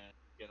 other band,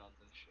 get on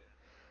this shit.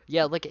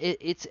 Yeah, like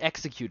it's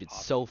executed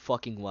Pop. so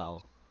fucking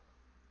well.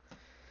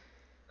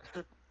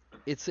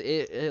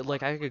 It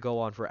like I could go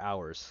on for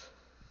hours.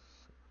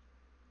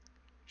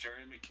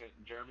 Jeremy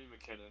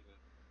McKinnon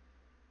is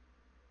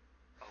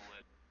a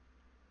lit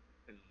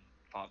in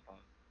pop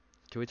punk.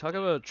 Can we talk Like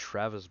about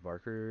Travis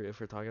Barker if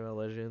we're talking about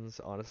legends?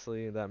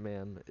 Honestly, that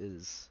man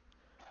is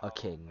a oh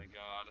king. my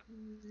god.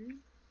 Mhm.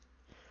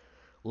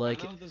 I don't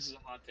Like, know if this is a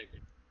hot take.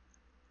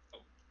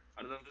 Oh,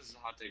 I don't know if this is a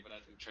hot take, but I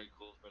think Trey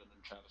Cool is better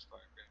than Travis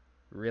Barker.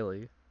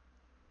 really?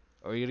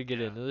 Are we gonna get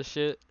Yeah. into this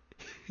shit?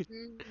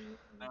 Mhm.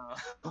 No,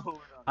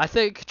 we're not. I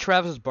think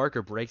Travis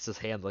Barker breaks his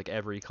hand like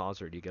every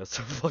concert he goes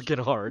so fucking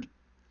hard.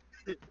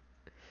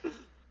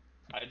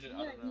 I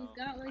Yeah, don't he's know.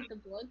 got like the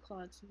blood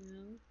clots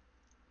now.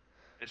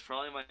 It's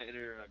probably my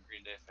inner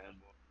Green Day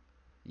fanboy.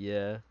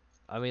 Yeah.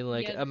 I mean,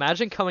 like, Yeah,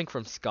 imagine coming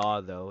from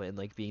ska though, and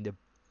like being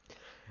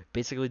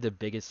basically the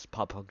biggest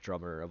pop punk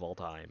drummer of all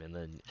time, and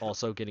then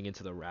also getting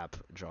into the rap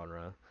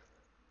genre.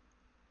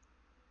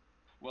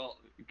 Well,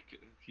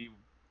 he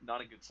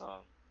not a good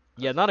song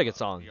Yeah, as not a good the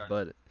song, artist.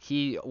 but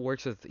he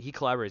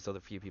collaborates with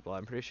a few people.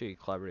 I'm pretty sure he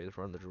collaborated with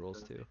Run the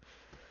Jewels too.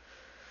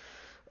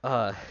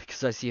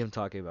 'Cause I see him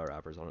talking about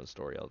rappers on his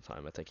story all the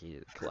time. I think he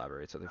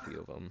collaborates with a few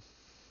of them.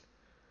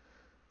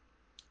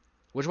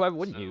 Which why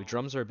wouldn't you? So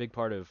Drums are a big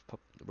part of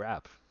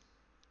rap.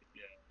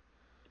 yeah,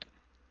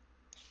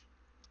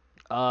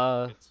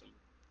 Uh, it's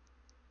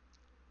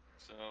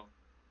so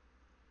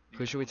you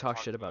who guys should we want to talk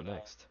talk shit about about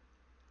next?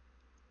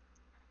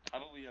 how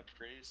about we have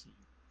praise and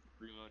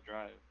Remo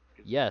Drive?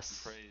 Get some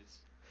Yes.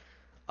 praise.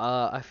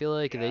 I feel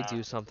like they Yeah.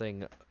 do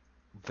something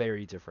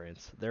very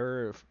different.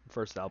 Their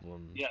first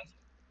album. Yes.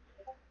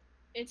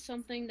 it's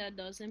something that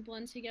doesn't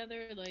blend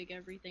together like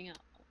everything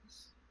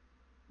else.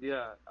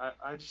 Yeah.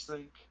 I just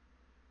think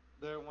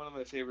they're one of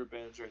my favorite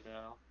bands right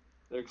now.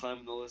 They're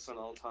climbing the list on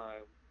all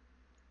time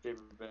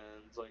favorite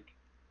bands. Like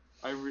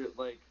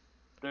like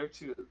their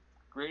two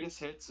greatest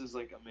hits is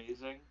like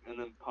amazing, and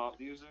then pop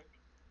music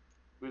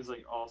is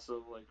like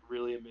also like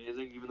really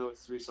amazing. Even though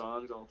it's three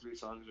songs, all three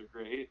songs are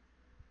great.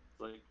 It's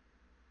like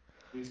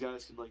these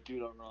guys can like do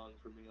no wrong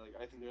for me. Like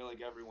I think they're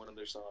like every one of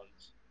their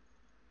songs.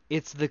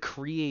 It's the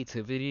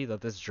creativity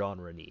that this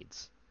genre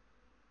needs.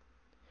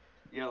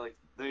 Yeah, like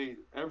they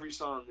every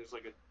song is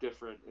like a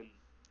different, and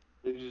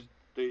they just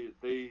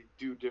they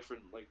do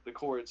different like the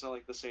chord. It's not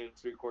like the same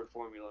three chord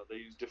formula. They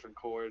use different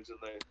chords,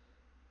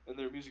 and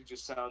their music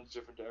just sounds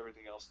different to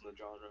everything else in the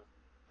genre.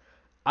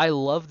 I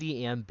love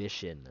the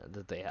ambition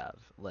that they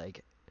have.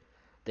 Like,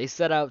 they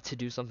set out to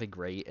do something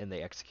great and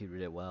they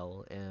executed it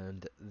well,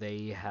 and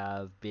they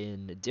have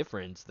been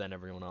different than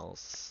everyone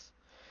else.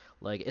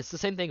 Like, it's the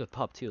same thing with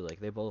pop too. Like,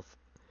 they both.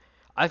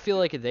 I feel Yeah,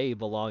 like they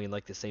belong in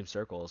like the same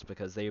circles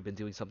because they've been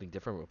doing something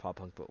different with pop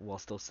punk, but while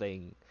still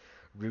staying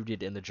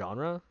rooted in the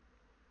genre.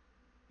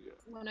 yeah.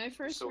 When I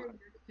They're first so heard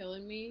You're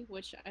Killing Me,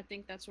 which I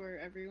think that's where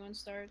everyone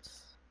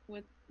starts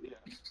with yeah.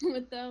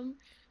 with them,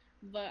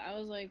 but I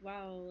was like,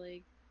 wow,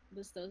 like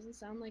this doesn't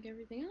sound like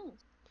everything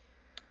else.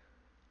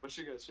 What's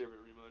your guys' favorite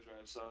Remo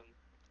Drive song?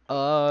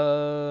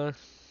 Uh,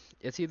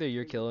 it's either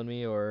You're Killing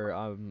Me or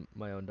I'm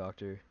My Own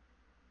Doctor.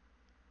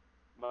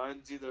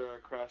 Mine's either a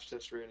Crash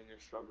Test Rating or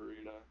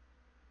Strawberry.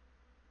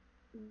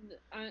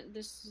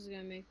 This is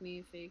gonna make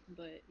me fake,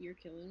 but you're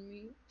killing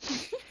me.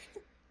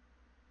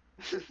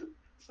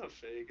 It's not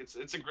fake.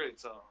 It's a great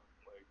song.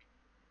 Like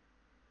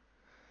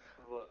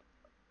I lo-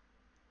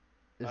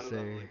 I Is don't know.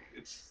 there Like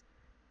it's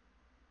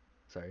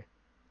sorry?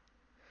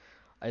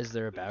 Is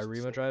there a bad there's just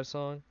Rima like Drive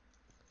song?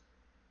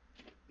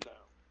 no.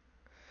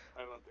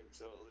 I don't think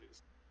so at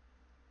least.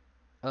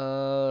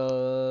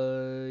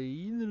 Uh,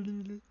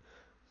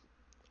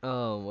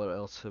 what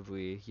else have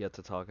we yet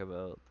to talk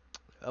about?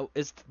 Oh,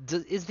 is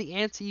the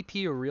Ants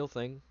EP a real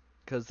thing?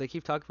 Because they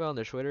keep talking about it on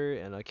their Twitter,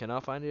 and I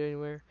cannot find it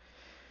anywhere.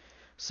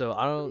 So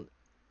I don't.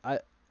 I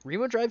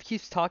Remo Drive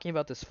keeps talking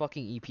about this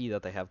fucking EP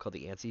that they have called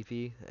the Ants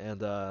EP,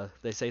 and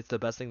they say it's the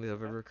best thing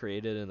they've Yeah, ever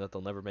created, and that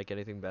they'll never make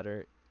anything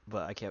better.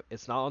 But I can't.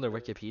 It's not on their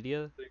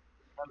Wikipedia. they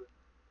gotta,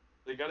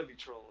 they gotta be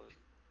trolling.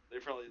 They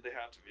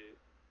have to be.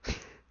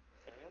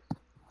 And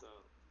no,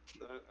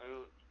 I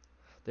don't.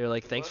 They're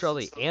like, thanks for Unless all it's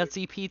the something. Ants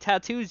EP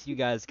tattoos you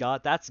guys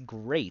got. That's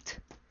great.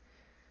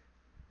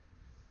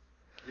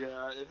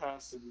 Yeah, it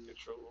has to be a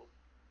troll.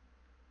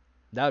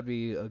 That would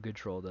be a good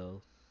troll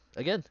though.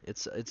 Again,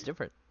 it's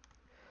different.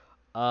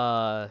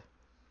 Uh,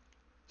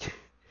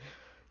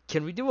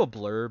 can we do a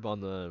blurb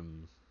on the?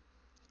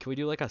 Can we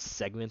do like a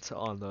segment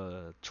on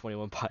the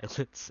 21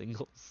 Pilots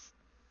singles?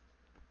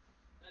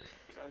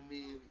 I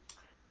mean,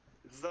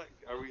 is that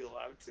are we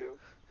allowed to?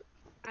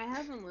 I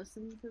haven't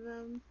listened to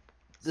them,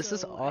 This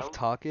is so I off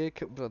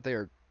topic, but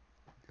they're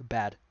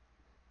bad.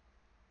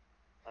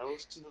 I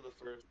listened to the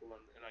first one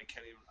and I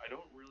can't even. I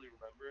don't really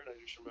remember it. I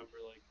just remember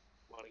like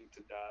wanting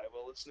to die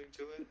while listening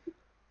to it.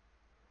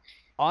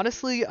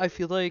 Honestly, I So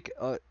feel like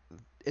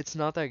it's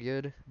not that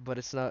good, but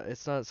it's not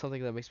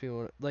something that makes me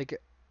want like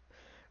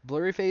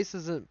Blurry Face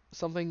isn't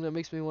something that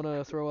makes me want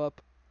to throw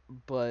up,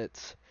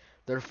 but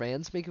their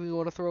fans make me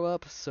want to throw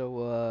up.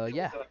 So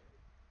yeah. exactly.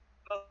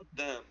 Not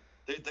them.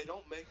 They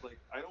don't make like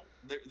I don't.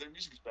 Their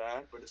music's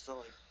bad, but it's not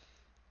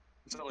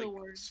the like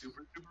worst.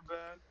 super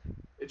bad.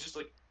 It's just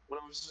like when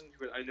I was listening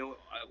to it,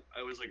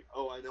 I was like,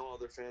 oh, I know all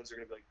their fans are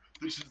gonna be like,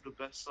 this is the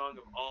best song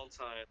of all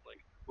time.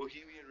 Like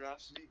Bohemian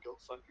Rhapsody, go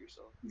fuck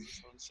yourself.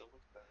 This song's so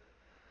much better.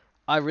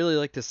 I really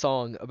like this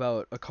song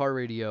about a car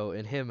radio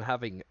and him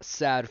having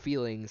sad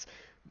feelings.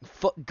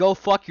 Go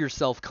fuck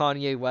yourself,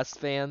 Kanye West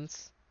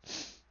fans.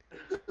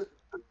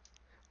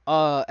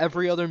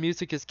 Every It's other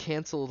music is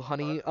canceled, uh,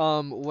 honey.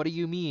 What do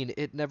you mean?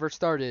 It never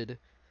started.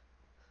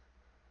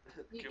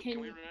 can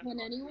we rant Can about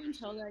anyone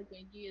tell Thursday? that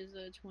Genki is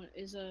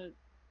a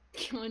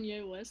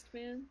Kanye West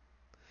fan?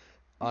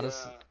 Honestly,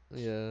 Yeah,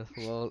 yeah.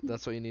 Well,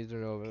 that's what you need to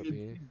know about kids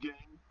me.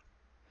 gang.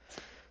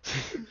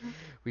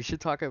 We should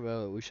talk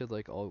about. We should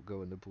like all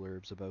go into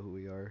blurbs about who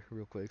we are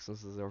real quick,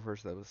 since this is our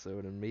first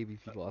episode, and maybe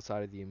people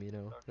outside of the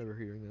Amino never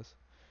hearing this.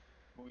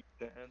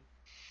 Dan.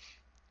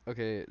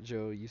 Okay,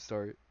 Joe, you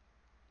start.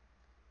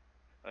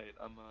 Right,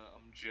 I'm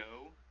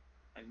Joe.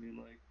 I mean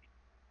like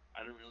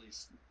I don't really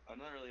I'm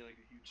not really like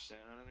a huge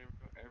fan of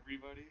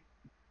everybody,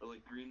 but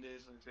like Green Day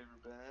is my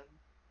favorite band.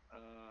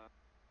 Uh,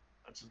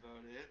 that's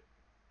about it.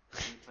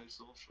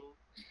 Antisocial.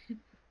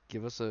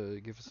 Give us a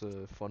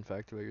fun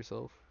fact about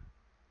yourself.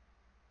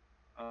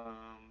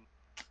 Um,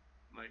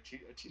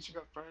 a teacher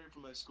got fired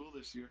from my school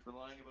this year for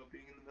lying about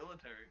being in the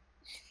military.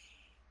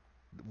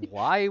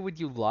 Why would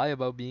you lie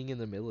about being in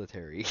the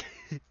military?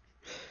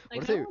 What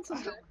Like, if how they? else is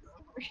I don't that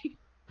know. story?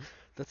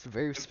 That's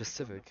very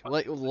It's not the specific. Like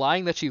funniest thing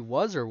lying that she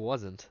was or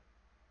wasn't.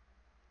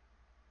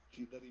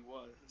 that he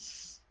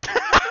was.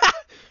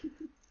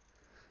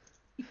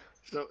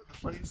 So the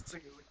funniest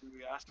thing is like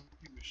we asked him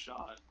if he was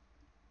shot.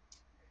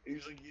 And he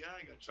was like, "Yeah,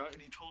 I got shot,"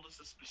 and he told us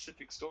a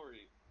specific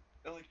story.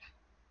 And like,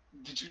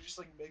 did you just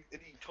like make?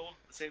 And he told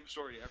the same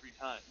story every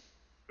time.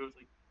 It was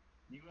like,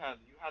 you had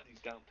these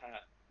down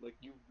pat. Like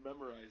you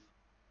memorized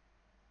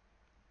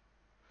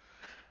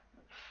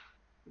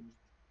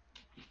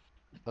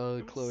them.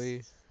 It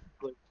Chloe.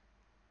 was like,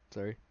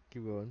 Sorry,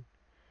 keep going.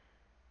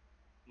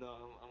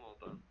 no, I'm all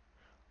done.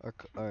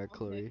 Alright, Okay,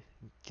 Chloe.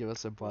 Give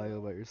us a bio well,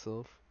 about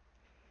yourself.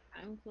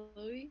 I'm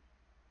Chloe.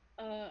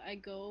 I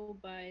go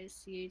by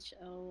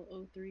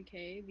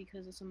CHL03K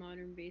because it's a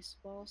modern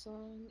baseball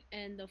song.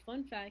 And the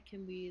fun fact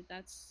can be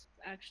that's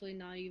actually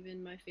not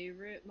even my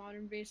favorite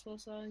modern baseball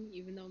song,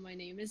 even though my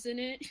name is in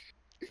it.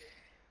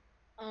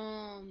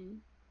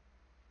 um,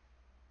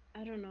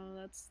 I don't know.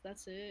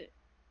 That's it.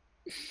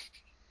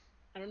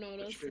 I don't know what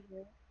What's else to your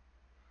say.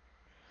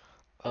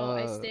 Oh,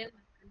 I Uh, stand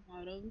my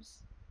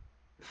bottoms.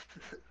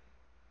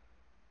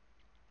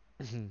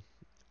 favorite?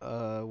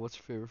 what's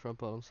your favorite Front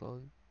Bottom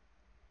song?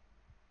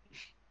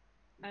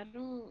 I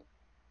don't.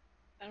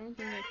 I don't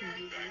think I can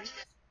do this.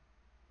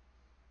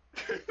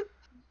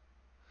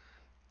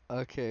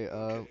 Okay,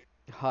 Okay.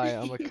 hi,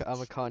 I'm a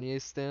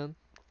Kanye stan.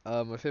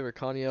 My favorite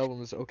Kanye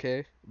album is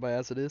Okay by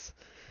As It Is.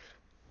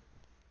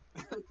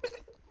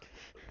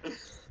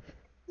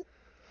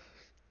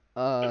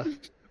 Uh,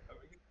 Are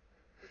we gonna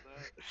with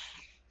that?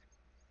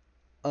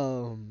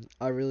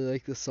 I really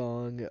like the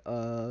song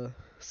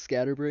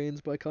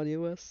Scatterbrains by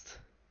Kanye West.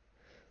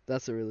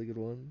 That's a really good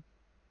one.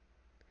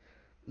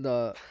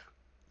 No,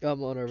 I'm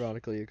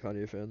unironically a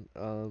Kanye fan.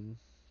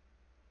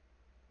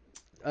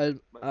 I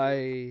My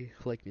favorite. I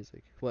like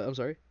music. What? I'm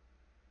sorry.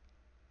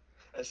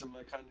 I said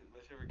my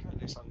favorite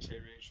Kanye song is Hey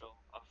Rachel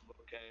off of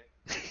OK.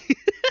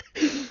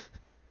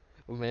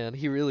 Oh man,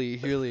 he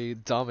really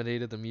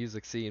dominated the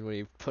music scene when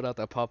he put out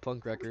that pop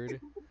punk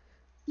record.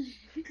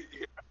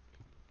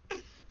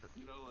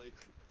 You know, like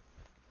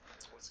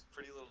what's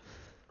Pretty Little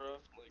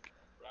Bro, like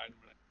riding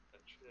with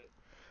that shit.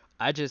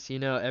 I just,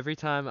 every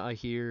time I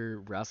hear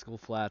Rascal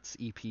Flatts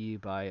EP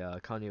by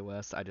Kanye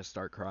West, I just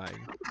start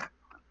crying.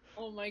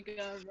 Oh my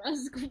god,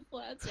 Rascal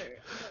Flats are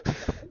the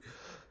best.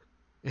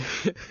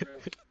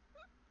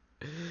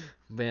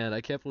 Man,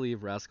 I can't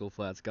believe Rascal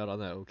Flatts got on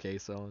that OK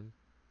song.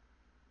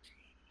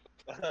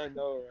 I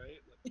know,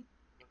 right? Like,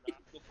 when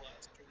Rascal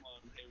Flatts came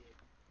on, hey,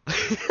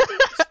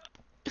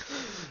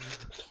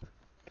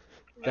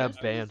 That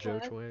Rascal banjo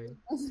Flats twang.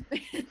 is the best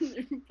band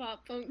in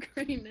pop punk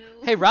right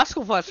now. Hey,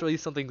 Rascal Flatts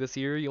released something this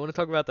year. You want to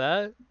talk about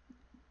that?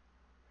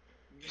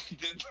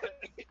 did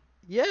that?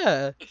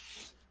 Yeah.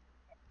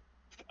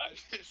 I,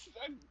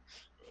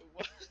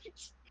 what?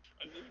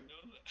 I didn't even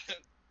know that.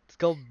 It's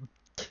called.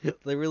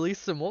 They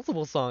released some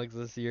multiple songs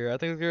this year. I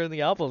think they're in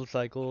the album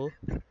cycle.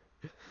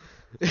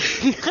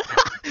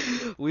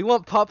 We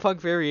want pop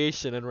punk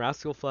variation, and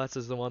Rascal Flatts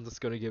is the one that's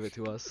going to give it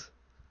to us.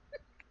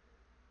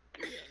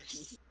 Yeah, it's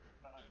just,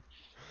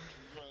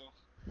 bro,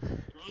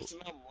 what's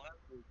an album last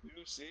week,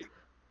 dude? See?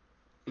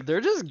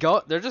 They're just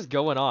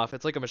going off.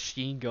 It's like a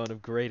machine gun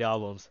of great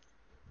albums.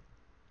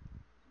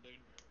 They're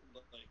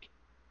like,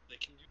 they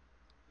can use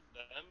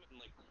them and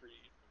like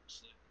Creed,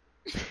 honestly.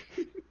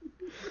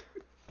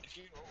 If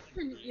you don't like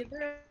Can Creed,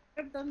 either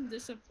of them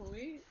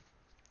disappoint?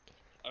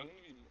 I'm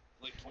gonna be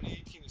like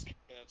 2018 is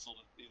canceled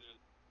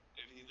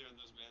if either of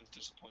those bands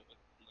disappoint with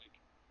like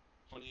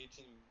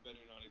 2018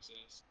 better not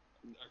exist.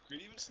 Are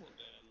Creed even still a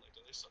band? Like,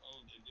 do they still?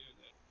 Oh, they do.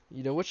 They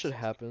You know what should Fuses.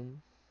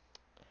 happen?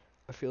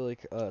 I feel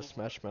like What?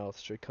 Smash Mouth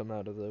should come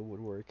out of the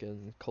woodwork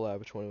and collab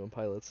with 21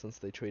 Pilots since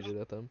they traded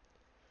at them.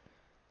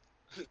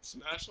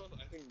 Smash Mouth,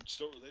 I think they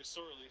still release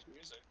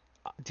music.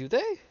 Do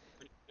they?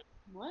 Pretty,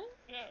 What?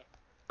 yeah,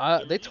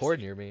 they They released toured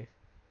an near me.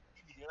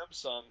 EDM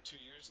song 2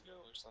 years ago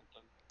or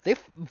something.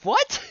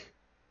 What?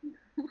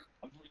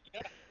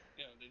 Yeah,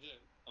 yeah, they did.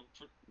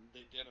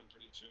 They did. I'm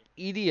pretty sure.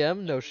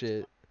 EDM? No Everyone's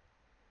shit.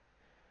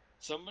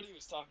 Somebody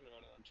was talking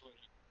about it on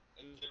Twitter,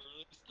 and they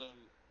released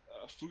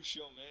a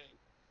Fushio Mang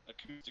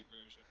acoustic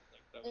version.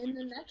 Like that was In like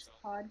the the first next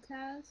album.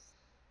 podcast,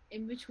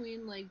 in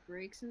between like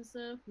breaks and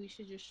stuff, we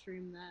should just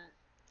stream that.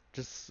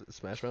 Just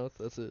Smash Mouth.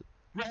 That's it.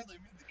 Bro, they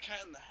made the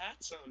Cat in the Hat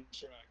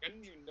soundtrack. I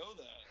didn't even know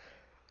that.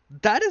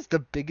 That is the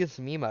biggest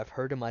meme I've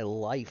heard in my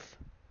life.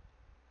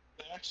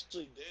 They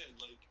actually did.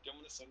 Like, do you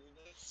want me to send you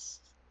this?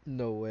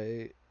 No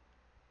way.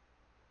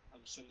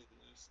 I'm sending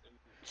this, and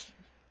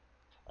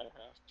I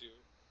have to.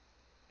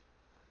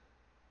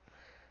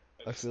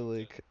 I I just feel sent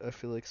it. like I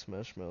feel like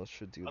Smash Mouth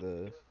should do I'm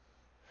the. gonna,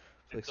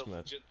 I feel like it's a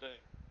legit thing.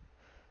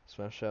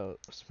 Smash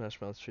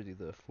Mouth should do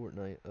the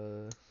Fortnite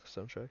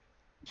soundtrack.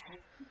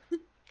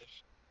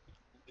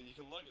 You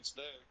can look, it's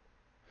there.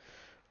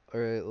 All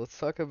right, let's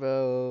talk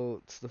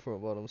about the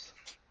front bottoms.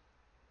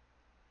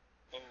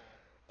 Oh,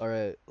 All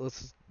right,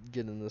 let's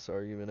get in this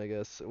argument, I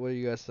guess. What do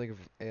you guys think of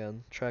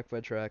Anne? Track by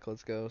track,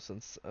 let's go,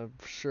 since I'm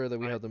sure that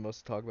we I have the most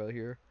to talk about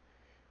here.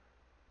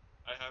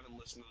 I haven't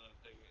listened to that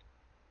thing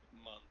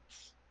in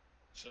months,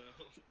 so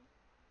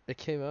It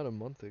came out a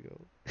month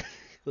ago,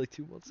 like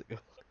 2 months ago.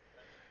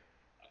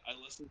 I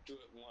listened to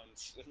it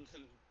once and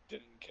then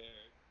didn't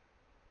care.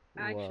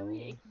 Actually,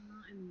 Wow. it came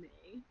out in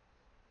May.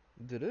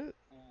 Did it?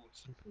 Ooh,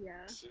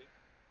 Yeah. see,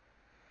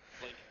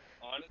 like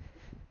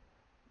honestly,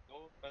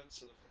 no offense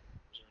to the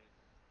films or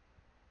anything.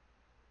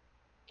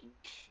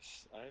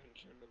 I haven't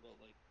cared about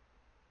like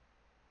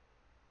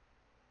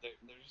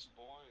they're just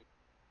boring.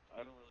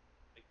 I don't really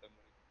like them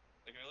anymore.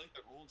 Like I like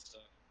their old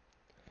stuff.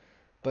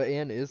 But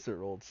Anne is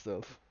their old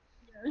stuff.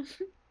 Yeah.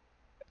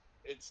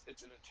 It's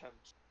an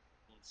attempt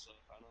old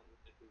stuff. I don't really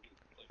think it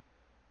like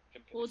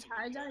Well, if you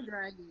Tie Dye compare.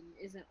 Dragon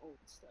isn't old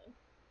stuff.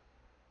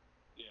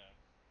 Yeah,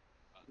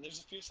 there's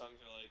a few songs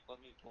that are like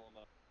let me pull them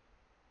up.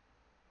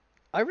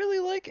 I really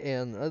like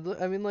Anne.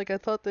 I mean, like, I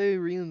thought they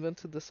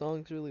reinvented the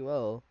songs really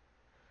well.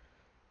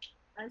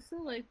 I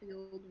still like the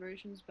old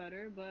versions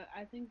better, but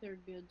I think they're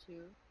good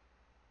too.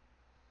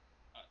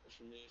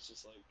 For me, it's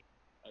just like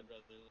I'd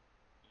rather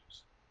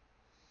use,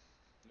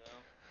 you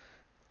know,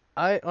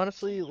 I so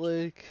honestly, much.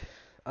 like,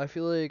 I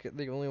feel like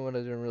the only one I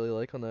didn't really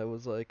like on that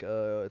was, like,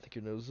 I think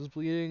your nose is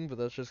bleeding, but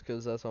that's just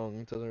 'cause that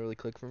song doesn't really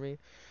click for me.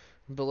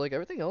 But, like,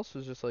 everything else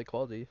was just, like,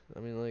 quality. I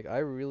mean, like, I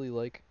really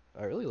like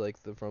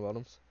the front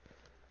bottoms.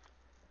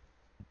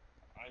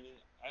 I mean,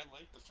 I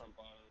like the front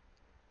bottom.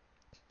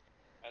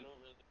 I don't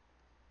really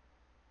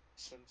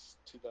since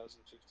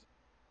 2015.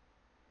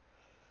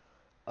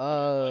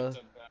 Like I liked Uh,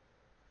 them back,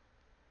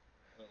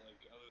 but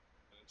like other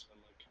than that, it's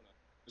been like kind of.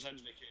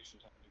 Besides Vacation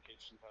Time,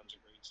 Vacation Time's a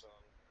great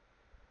song.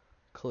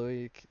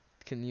 Chloe,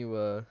 can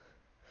you,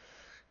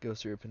 give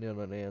us your opinion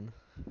on Anne?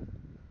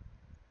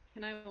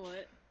 Can I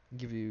what?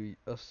 Give you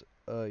us,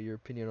 your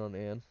opinion on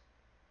Anne.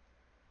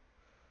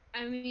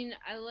 I mean,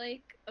 I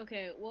like.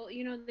 Okay, well,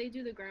 they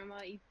do the grandma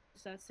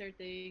EPs. That's their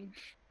thing.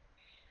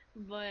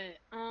 But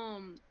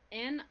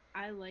and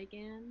I like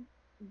Anne,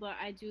 but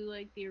I do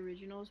like the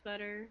originals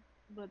better.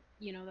 But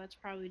that's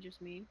probably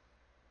just me.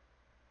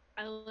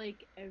 I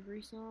like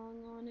every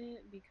song on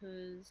it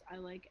because I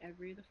like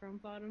every the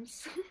Front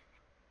Bottoms.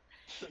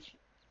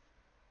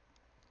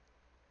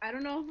 I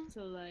don't know if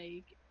to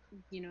like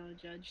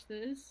judge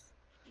this.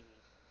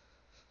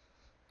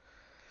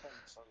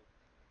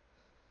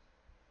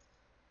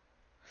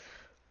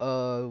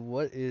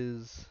 What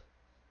is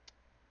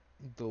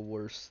the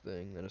worst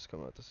thing that has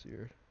come out this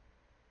year?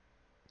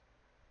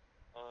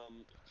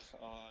 Um,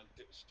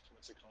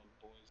 what's it called?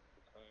 Boys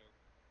Who Cry.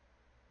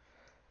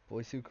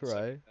 Boys Who The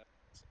second Cry? half.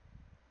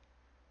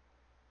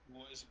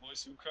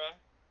 Boys Who Cry.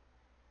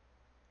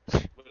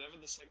 Whatever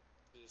the second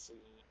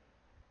single.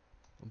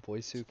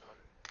 Boys It's Who fun.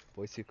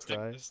 Boys Who Stick,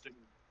 Cry? stick.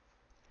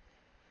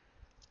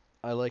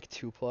 I like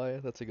Two Ply.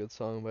 That's a good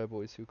song by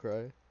Boys Who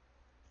Cry.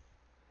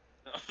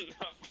 No,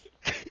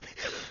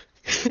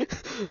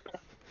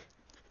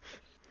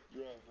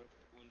 no, bro.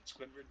 When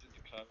Squidward did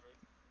the cover,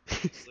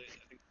 honestly,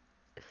 I think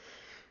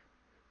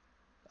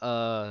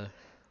uh,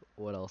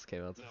 what else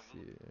came out no. this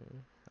year?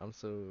 I'm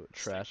so Stick.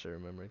 trash at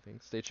remembering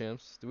things. State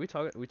Champs. Did we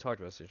talk? We talked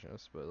about State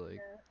Champs, but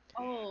like,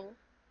 Oh,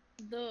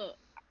 the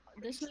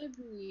this might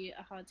be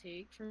a hot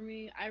take for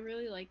me. I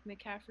really like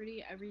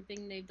McCafferty,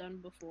 everything they've done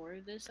before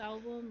this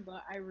album,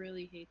 but I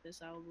really hate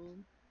this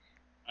album.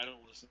 I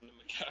don't listen to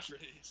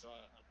McCafferty, so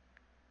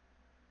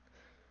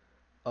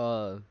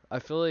I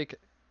feel like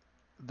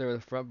they're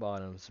the front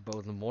bottoms, but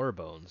with more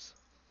bones.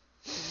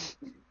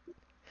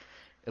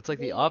 It's like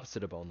the They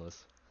opposite of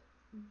boneless.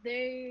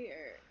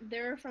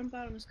 they're a Front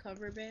Bottoms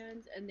cover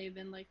band, and they've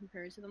been like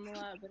compared to them a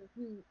lot. But if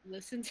you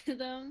listen to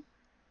them,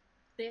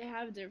 they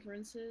have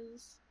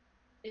differences.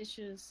 It's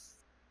just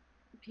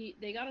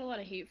they got a lot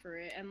of hate for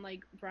it, and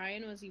like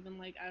Brian was even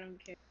like, I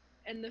don't care,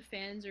 and the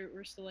fans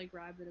were still like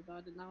rabid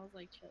about it, and I was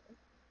like, chill.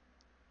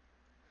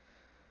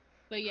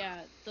 But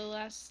yeah, the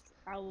last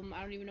album,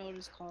 I don't even know what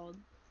it's called.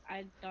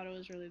 I thought it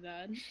was really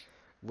bad.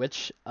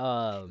 Which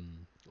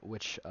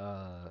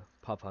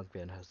pop punk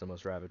band has the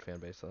most rabid fan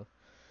base though?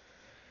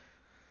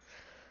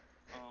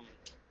 um,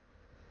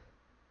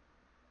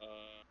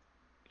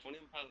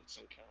 21 Pilots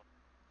don't count.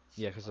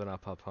 Yeah, because they're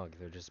not pop punk.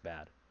 They're just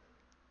bad.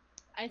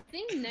 I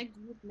think Neck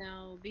Deep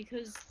now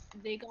because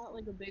they got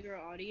like a bigger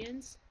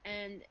audience,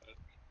 and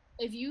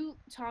if you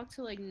talk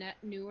to like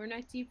newer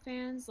Neck Deep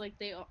fans, like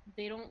they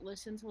don't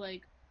listen to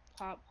like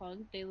pop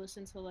punk. They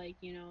listen to like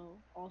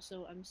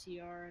also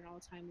MCR and All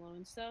Time Low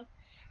and stuff.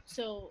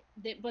 So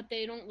but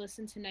they don't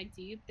listen to Neck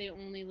Deep. They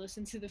only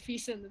listen to the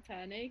Feast and the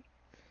Panic.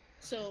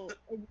 So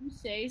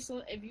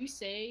if you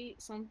say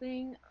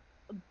something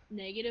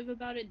negative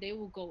about it, they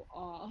will go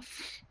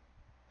off.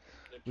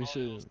 They We probably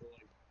should. also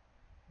like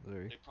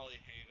Sorry. they probably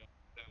hate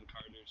Sam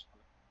Carter's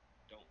part.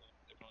 Don't like.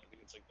 They probably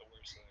think it's like the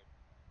worst thing.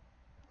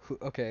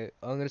 Okay,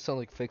 I'm gonna sound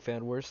like fake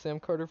fan. Where's Sam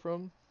Carter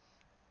from?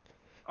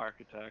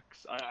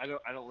 Architects. I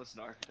don't listen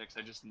to Architects.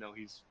 I just know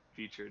he's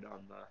featured on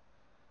the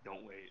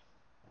Don't Wait.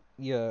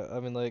 Yeah, I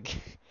mean like,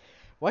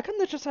 why couldn't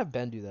they just have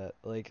Ben do that?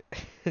 Like,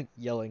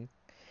 yelling.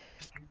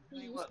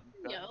 They let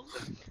Ben Yo.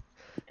 like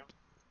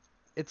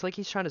It's like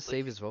he's trying to like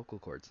save his vocal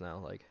cords now.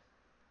 Like,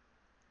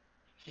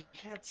 he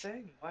can't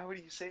sing. Why would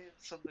he say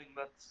something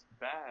that's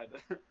bad?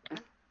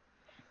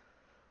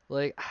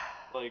 like,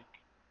 Like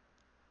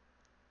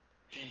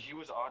he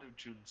was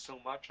auto-tuned so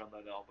much on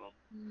that album.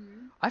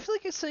 Mhm. I feel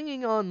like his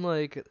singing on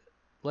like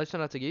 "Life's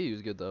Not Out to Get You"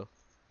 is good though.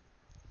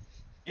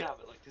 Yeah,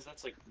 but like, cause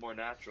that's like more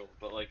natural.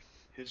 But like,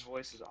 his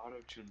voice is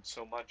auto-tuned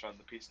so much on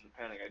the Peace and the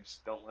Panic. I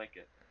just don't like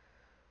it.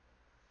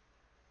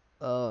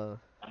 Uh,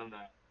 I don't know.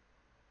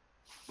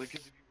 Like,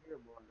 cause if you hear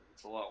more,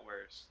 it's a lot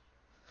worse.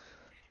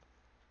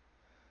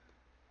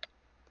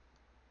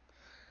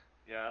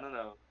 Yeah, I don't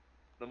know.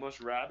 The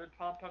most rabid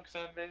pop punk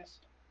fan base?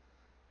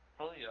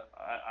 Probably,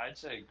 I'd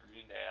say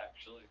Green Day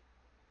actually,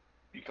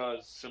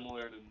 because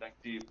similar to Neck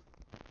Deep,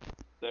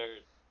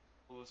 they're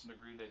people listen to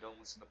Green Day don't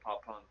listen to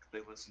pop punk. They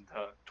listen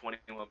to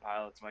 21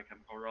 Pilots, My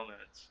Chemical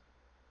Romance.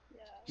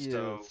 Yeah. yeah,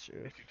 So that's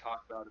true. if you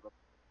talk about Green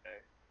Day,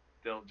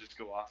 they'll just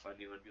go off on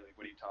you and be like,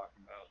 "What are you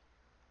talking about?"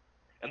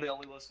 And they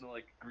only listen to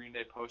like Green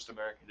Day post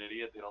American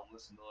Idiot. They don't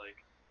listen to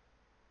like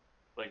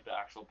the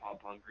actual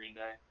pop punk Green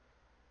Day.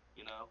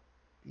 You know,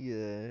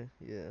 Yeah,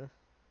 yeah.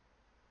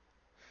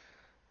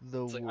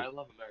 The it's like w- I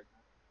love American,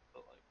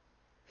 but like,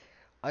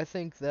 I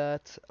think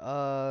that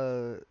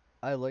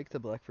I like the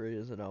Black Parade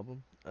as an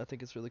album. I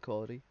think it's really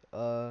quality.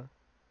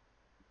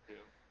 you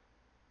know,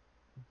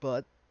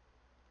 But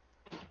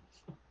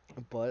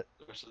but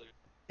especially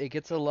it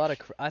gets a lot of.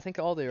 Fetish. I think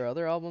all their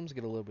other albums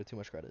get a little bit too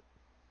much credit.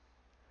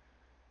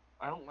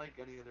 I don't like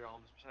any of their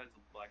albums besides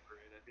the Black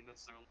Parade. I think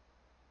that's their only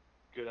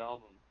good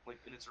album. Like,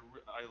 and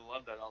I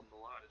love that album a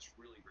lot. It's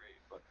really great,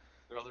 but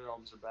their other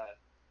albums are bad.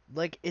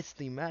 Like its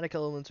thematic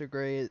elements are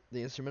great,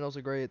 the instrumentals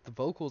are great, the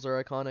vocals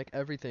are iconic,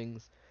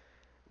 everything's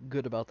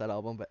good about that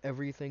album, but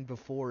everything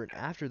before and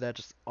after that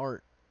just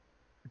aren't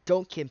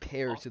don't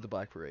compare to Also, the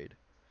Black Parade.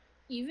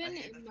 Even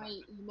hate in the my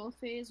fact emo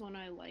phase when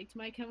I liked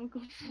My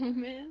Chemical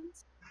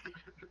Romance,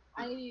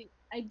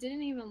 I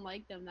didn't even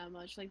like them that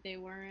much. Like they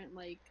weren't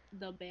like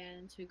the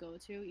band to go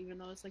to, even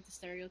though it's like the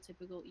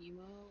stereotypical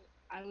emo.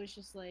 I was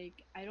just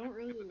like, I don't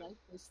really like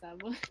this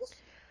that much.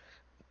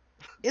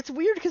 It's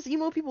weird because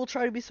emo people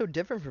try to be so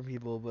different from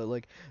people, but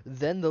like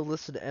then they'll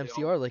listen to they all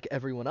MCR like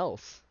everyone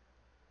else.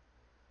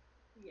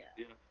 Yeah.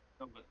 yeah.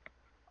 No, but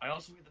I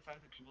also hate the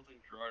fact that people think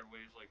Gerard Way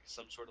is like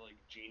some sort of like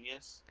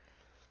genius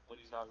when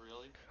he's not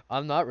really.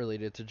 I'm not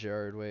related to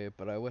Gerard Way,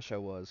 but I wish I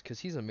was, cause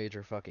he's a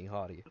major fucking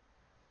hottie.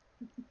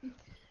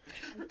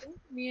 I think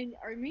me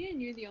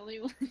and you the only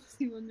ones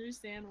who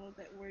understand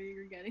where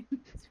you're getting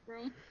this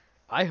from.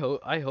 I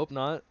hope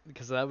not,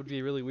 because that would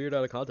be really weird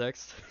out of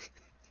context.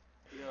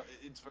 Yeah,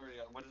 it's very.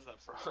 What is that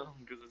from?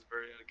 Because it's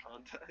very out of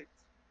context.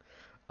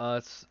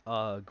 It's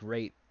a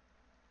great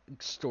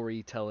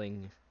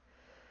storytelling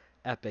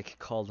epic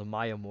called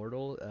My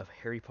Immortal, a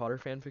Harry Potter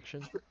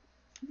fanfiction.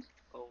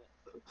 Oh,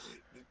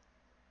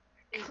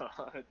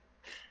 God.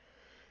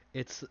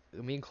 It's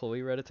me and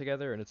Chloe read it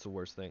together, and it's the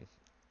worst thing.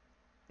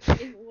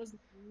 It was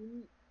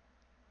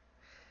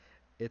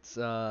It's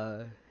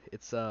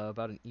it's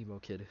about an emo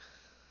kid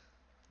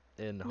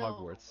in no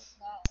Hogwarts.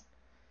 goth.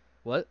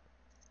 What?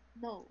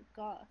 No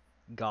goth.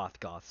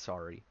 Goth,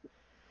 sorry.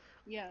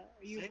 Yeah,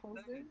 are you a Same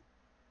poser? thing.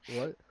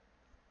 What?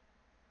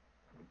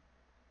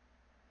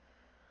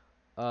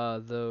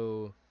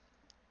 Though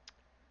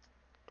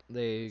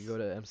they go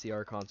to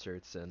MCR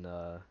concerts in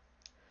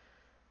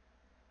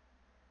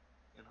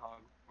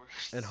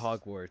In Hogwarts.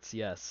 Hogwarts.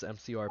 Yes,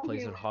 MCR plays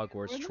Okay, in wait.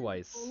 Hogwarts We're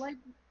twice. like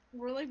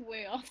we're like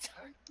way off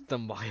topic. The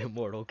My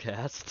Immortal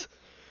cast.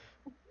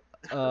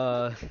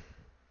 Uh,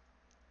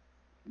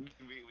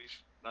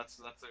 That's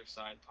their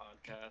side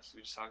podcast.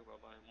 We just talk about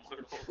my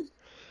immortal.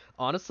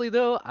 honestly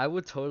though, I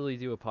would totally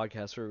do a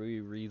podcast where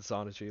we read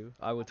Sonichu.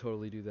 I would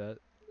totally do that.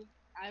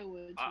 I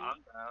would too. I'm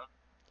down.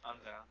 I'm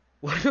down.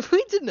 What if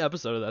we did an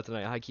episode of that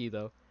tonight? High key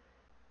though.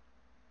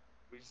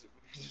 We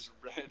just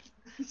read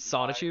my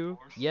Sonichu? immortal.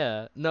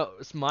 Yeah. No,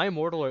 it's My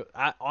Immortal.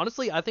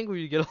 Honestly, I think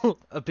we would get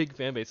a big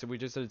fan base if we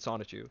just did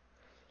Sonichu.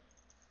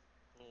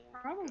 Oh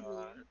Probably.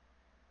 God.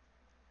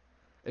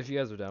 If you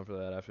guys are down for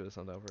that, after this,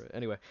 I'm down for it.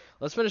 Anyway,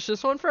 let's finish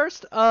this one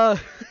first.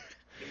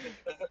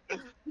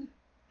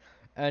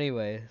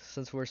 Anyway,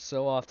 since we're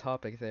so off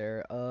topic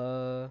there,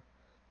 Should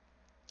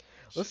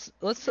we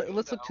go let's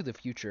look to down? the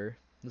future.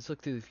 Let's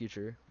look to the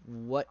future.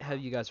 What have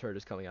you guys heard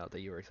is coming out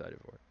that you were excited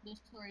for? The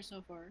story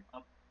so far.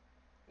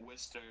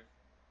 Wister.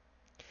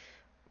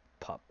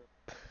 Pop.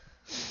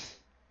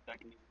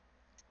 Becky.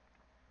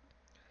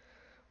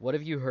 What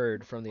have you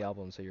heard from the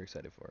albums that you're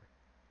excited for?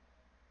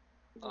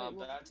 Wait,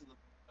 what? Back to the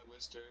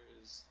Wister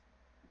is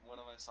one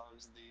of my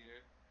songs of the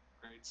year.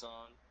 Great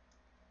song.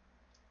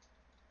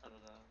 I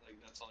don't know. Like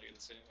that's all I gotta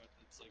say about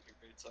it. It's like a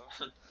great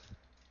song.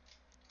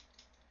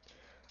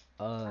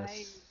 Uh, I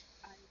s-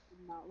 I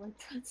did not like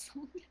that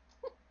song.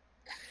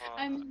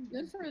 I mean,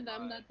 good for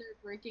them that they're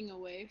breaking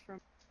away from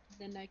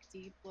the neck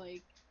deep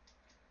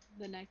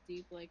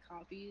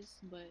copies,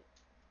 but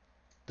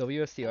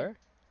WSTR?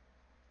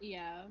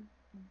 yeah,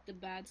 the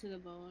Bad to the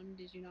Bone.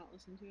 Did you not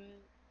listen to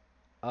it?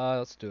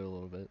 Let's do it a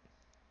little bit.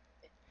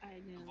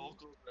 I The know.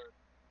 vocals are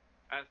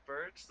at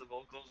first the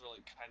vocals are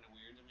like kind of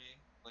weird to me.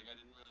 Like I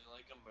didn't really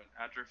like them, but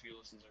after a few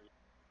listens, I really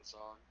like the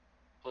song.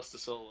 Plus the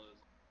solo is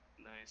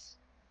nice.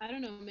 I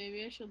don't know.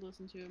 Maybe I should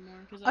listen to it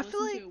more because I I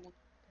feel listened to like it once.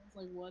 I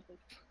was like, what the?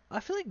 I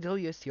feel like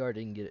WSTR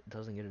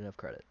doesn't get enough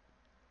credit.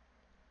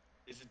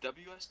 Is it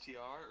WSTR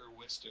or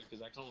Wister?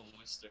 Because I call him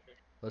Wister.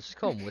 Let's just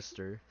call him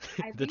Wister.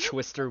 I The think it's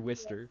Twister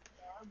Wister.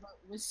 WSR, but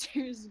Wister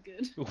is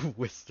good.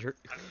 Wister.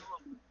 I call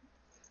him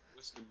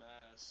Wister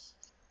Bass.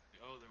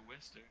 Oh, they're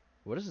Wister.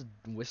 What does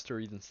Wister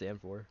even stand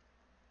for?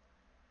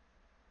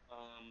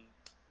 Um,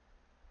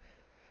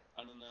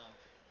 I don't know.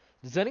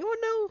 Does anyone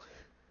know?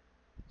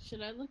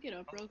 Should I look it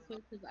up real quick?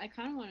 Because I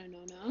kind of want to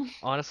know now.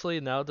 Honestly,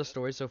 now the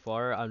story so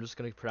far, I'm just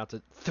gonna pronounce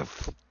it.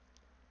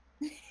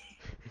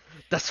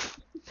 That's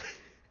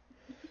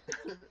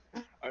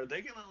Are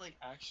they gonna like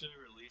actually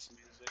release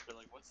music or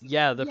like what's the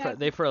yeah.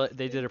 Yeah,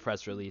 They did a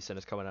press release and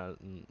it's coming out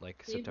in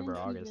like they've September,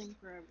 been August. teasing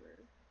forever.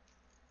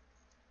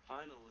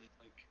 finally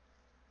like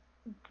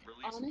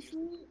release music?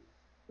 Honestly,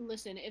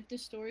 listen, if the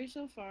story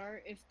so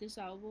far, if this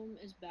album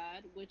is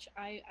bad, which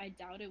I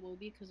doubt it will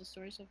be because the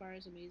story so far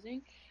is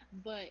amazing,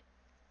 but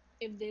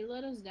if they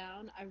let us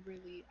down, I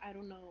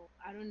don't know.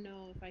 I don't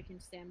know if I can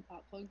stand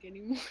pop punk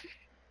anymore.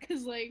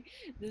 Cause like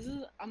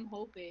I'm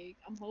hoping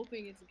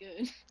it's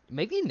good.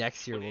 Maybe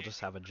next year What do we'll you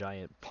just have a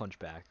giant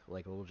punchback.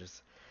 Like we'll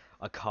just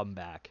a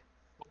comeback.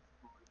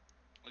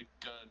 like?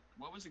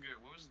 What was the good?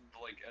 What was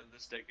like in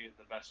this decade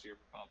the best year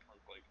for pop punk?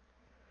 Like,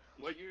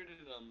 what year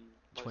did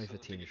Life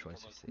Sentence 2015 or Decade come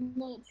out? 2016.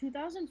 No,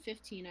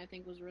 2015 I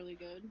think was really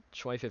good.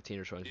 2015 or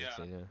Yeah,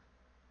 2016. Yeah.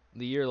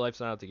 The year Life's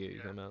Not Out to Get You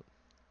yeah, came out.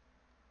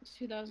 yeah.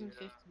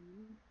 2015.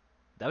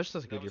 That was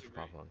just a good That year was a for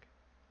great. pop punk.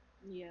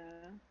 Yeah,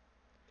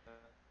 Uh,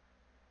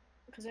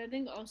 because I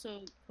think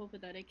also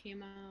Copathetic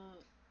came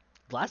out.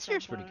 Last Top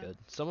year's pretty Bottom. good.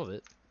 Some of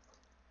it.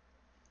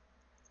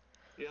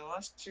 Yeah,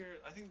 last year,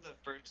 I think the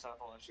first half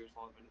of last year was a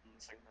lot better than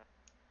the second half.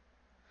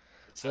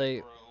 It's had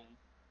Like grown.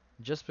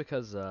 just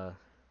because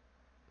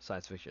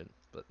science fiction,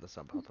 but that's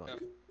not pop punk.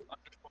 Yeah,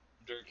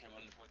 Dirk came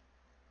out in 20.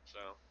 So,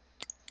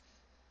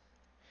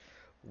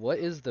 What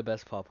is the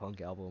best pop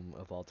punk album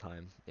of all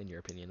time, in your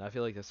opinion? I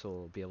feel like this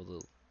will be able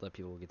to let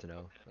people get to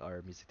know okay.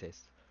 our music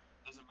taste.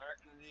 Does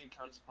American Idiot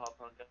count as a pop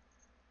punk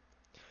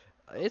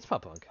It's album?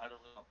 pop punk. I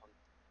don't really pop punk.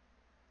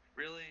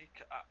 Really?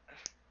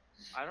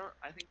 I don't.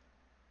 I think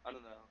I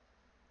don't know.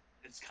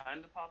 It's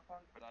kind of pop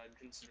punk, but I'd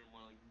consider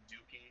more like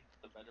Dookie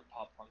the better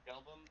pop punk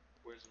album,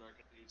 whereas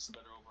American Idiot's the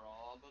better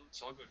overall album.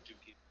 So I'll go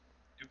Dookie.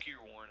 Dookie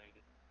or Warning,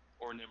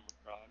 or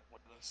Nimrod.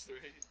 One of those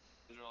three.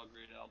 Those are all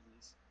great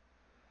albums.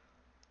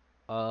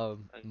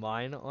 And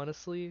Mine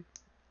honestly,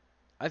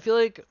 I feel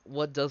like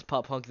what does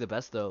pop punk the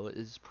best though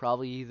is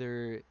probably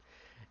either,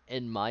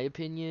 in my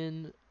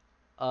opinion,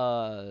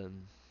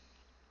 um,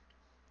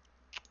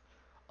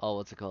 oh,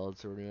 what's it called?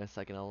 So we're doing my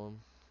second album.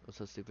 I'm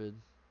so stupid.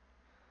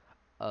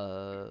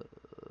 Uh,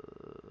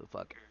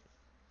 fuck. Weaker.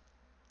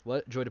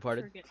 What? Joy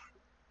Departed. Forget.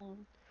 Oh,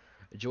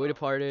 Joy Joy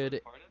Departed,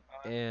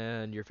 Departed.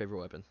 and Your Favorite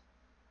Weapon.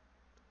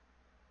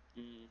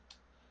 Mm.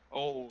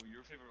 Oh,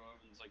 your favorite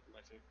album is like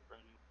my favorite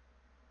brand new.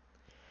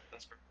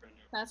 That's brand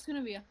new. that's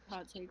gonna be a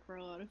hot take for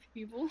a lot of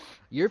people.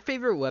 Your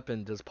Favorite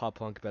Weapon does pop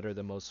punk better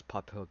than most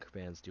pop punk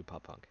bands do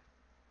pop punk.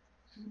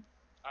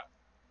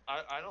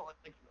 I I don't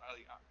like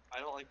I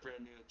don't like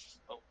brand new. It's just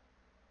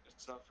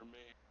it's not for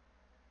me.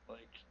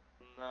 Like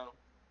no,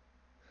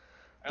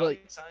 I But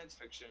like science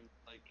fiction.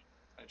 Like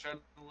I tried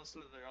to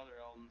listen to their other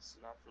albums,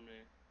 not for me.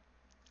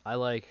 I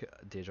like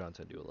Deja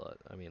Entendu a lot.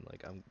 I mean,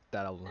 like,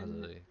 that album has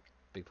And a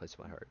big place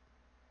in my heart.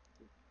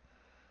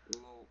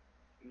 Well,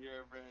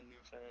 you're a brand new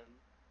fan.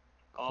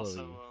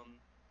 Also, Chloe.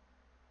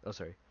 Oh,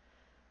 sorry.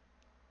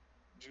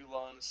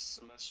 Julan's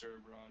Semester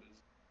Abroad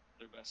is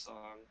their best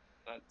song.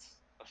 That's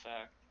a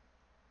fact.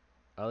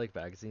 I like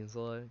Magazines a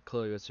lot.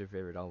 Chloe, what's your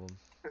favorite album?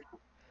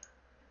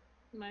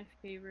 my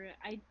favorite,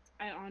 I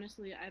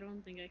honestly, I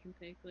don't think I can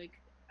pick.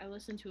 Like, I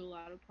listen to a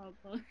lot of pop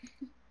punk.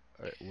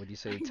 Or would you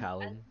say I,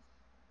 Talon?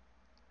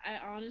 I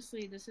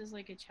honestly, this is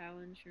like a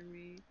challenge for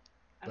me.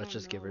 I Let's don't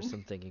just give her know.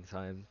 some thinking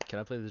time. Can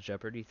I play the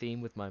Jeopardy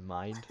theme with my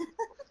mind?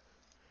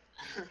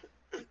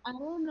 I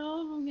don't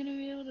know if I'm gonna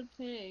be able to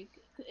pick.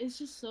 It's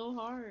just so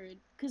hard.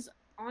 Cause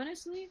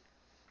honestly,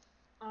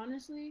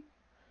 honestly,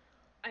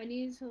 I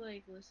need to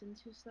like listen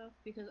to stuff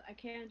because I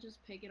can't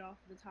just pick it off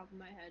the top of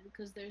my head.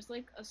 Because there's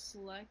like a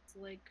select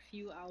like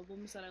few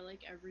albums that I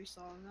like every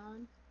song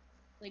on.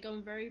 Like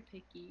I'm very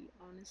picky,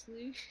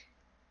 honestly,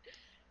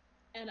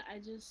 and I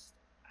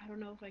don't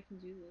know if I can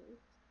do this.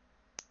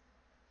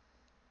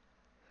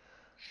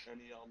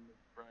 Any album with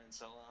Brian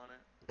Sella on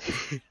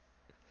it?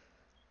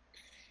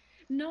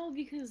 No,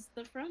 because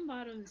the front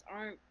bottoms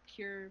aren't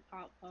pure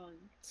pop punk,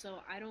 so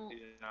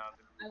Yeah,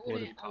 I What?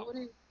 wouldn't, pretty I pop punk.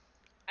 wouldn't,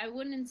 I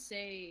wouldn't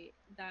say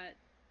that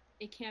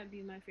it can't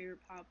be my favorite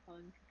pop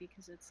punk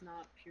because it's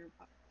not pure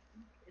pop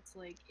punk. It's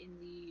like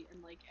indie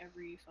and like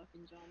every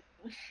fucking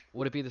genre.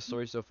 Would it be the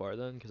story so far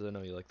then? Because I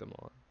know you like them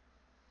all.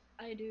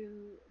 I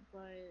do,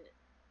 but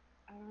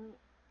I don't,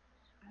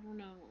 I don't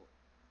know.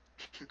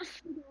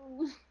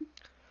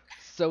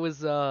 So is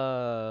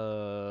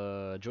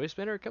Joyce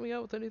Manor coming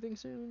out with anything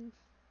soon?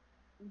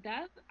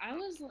 that I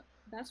was,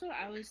 that's what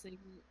I was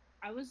thinking.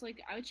 I was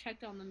like, I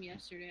checked on them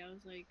yesterday. I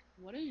was like,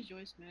 what is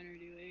Joyce Manor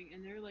doing?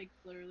 And they're like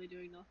literally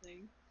doing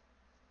nothing.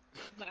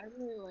 But I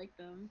really like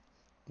them.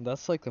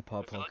 That's like the I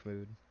pop feel punk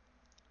mood.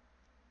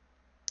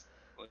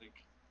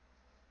 like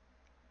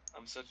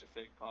I'm such a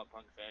fake pop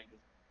punk fan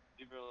because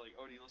people are like,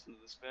 "Oh, do you listen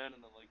to this band?"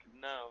 And I'm like,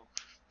 "No."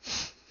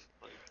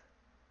 Like,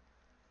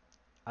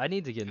 I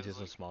need to get into because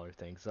some like smaller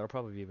things. That'll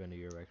probably be my New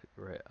Year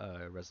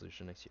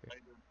resolution next year.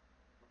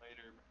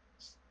 later,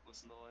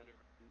 listen to later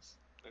bands.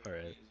 They're All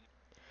right. amazing.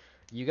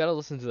 You gotta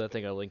listen to that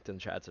thing I linked in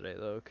chat today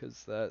though,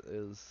 cause that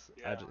is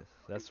Yeah.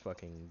 that's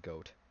fucking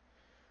goat.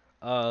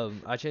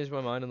 I changed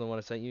my mind on the one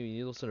I sent you. You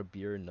need to listen to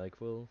Beer and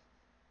Nyquil.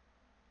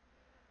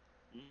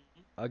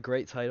 Mm-hmm. A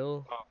great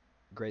title, Oh,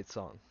 great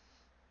song.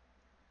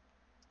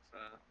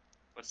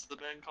 what's the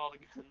band called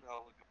again?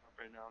 I'll look them up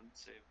right now and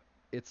save it.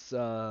 It's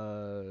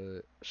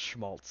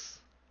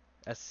Schmaltz.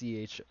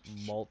 SCH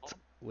malt Schmaltz?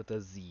 with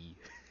a Z.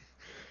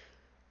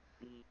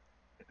 Mm.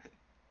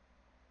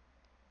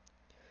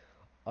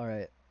 All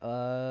right.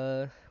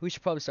 We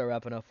should probably start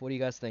wrapping up. What do you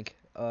guys think?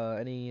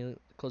 Any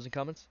closing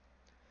comments?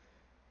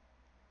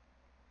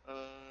 I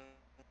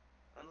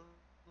don't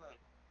know.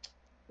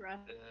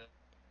 Rest with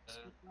Uh,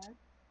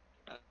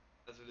 that.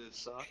 as it is,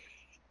 suck.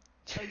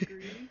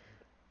 Agree.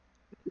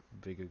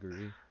 Big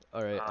agree.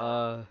 All right.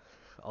 Um,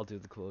 I'll do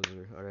the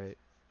closer. All right,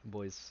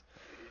 boys.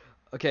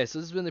 Okay, so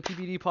this has been the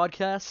PBD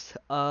podcast.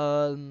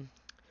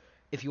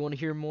 If you want to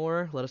hear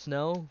more, let us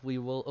know. We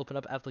will open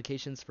up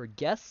applications for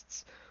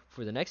guests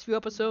for the next few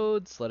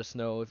episodes. Let us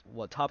know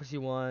what topics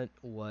you want.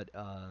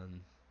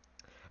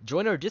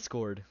 Join our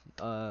Discord.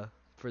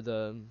 For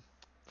the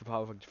for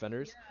Pop Punk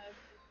Defenders. Yeah, if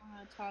you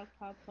wanna talk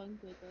pop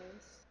punk with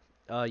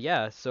us.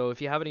 Yeah. So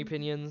if you have any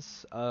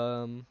opinions,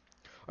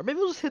 Or maybe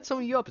we'll just hit some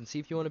of you up and see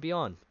if you want to be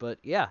on. But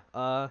yeah,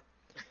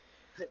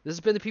 this has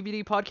been the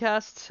PBD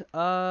podcast.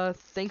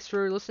 Thanks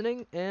for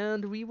listening,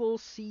 and we will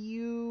see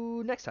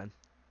you next time.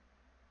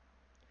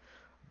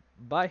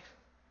 Bye.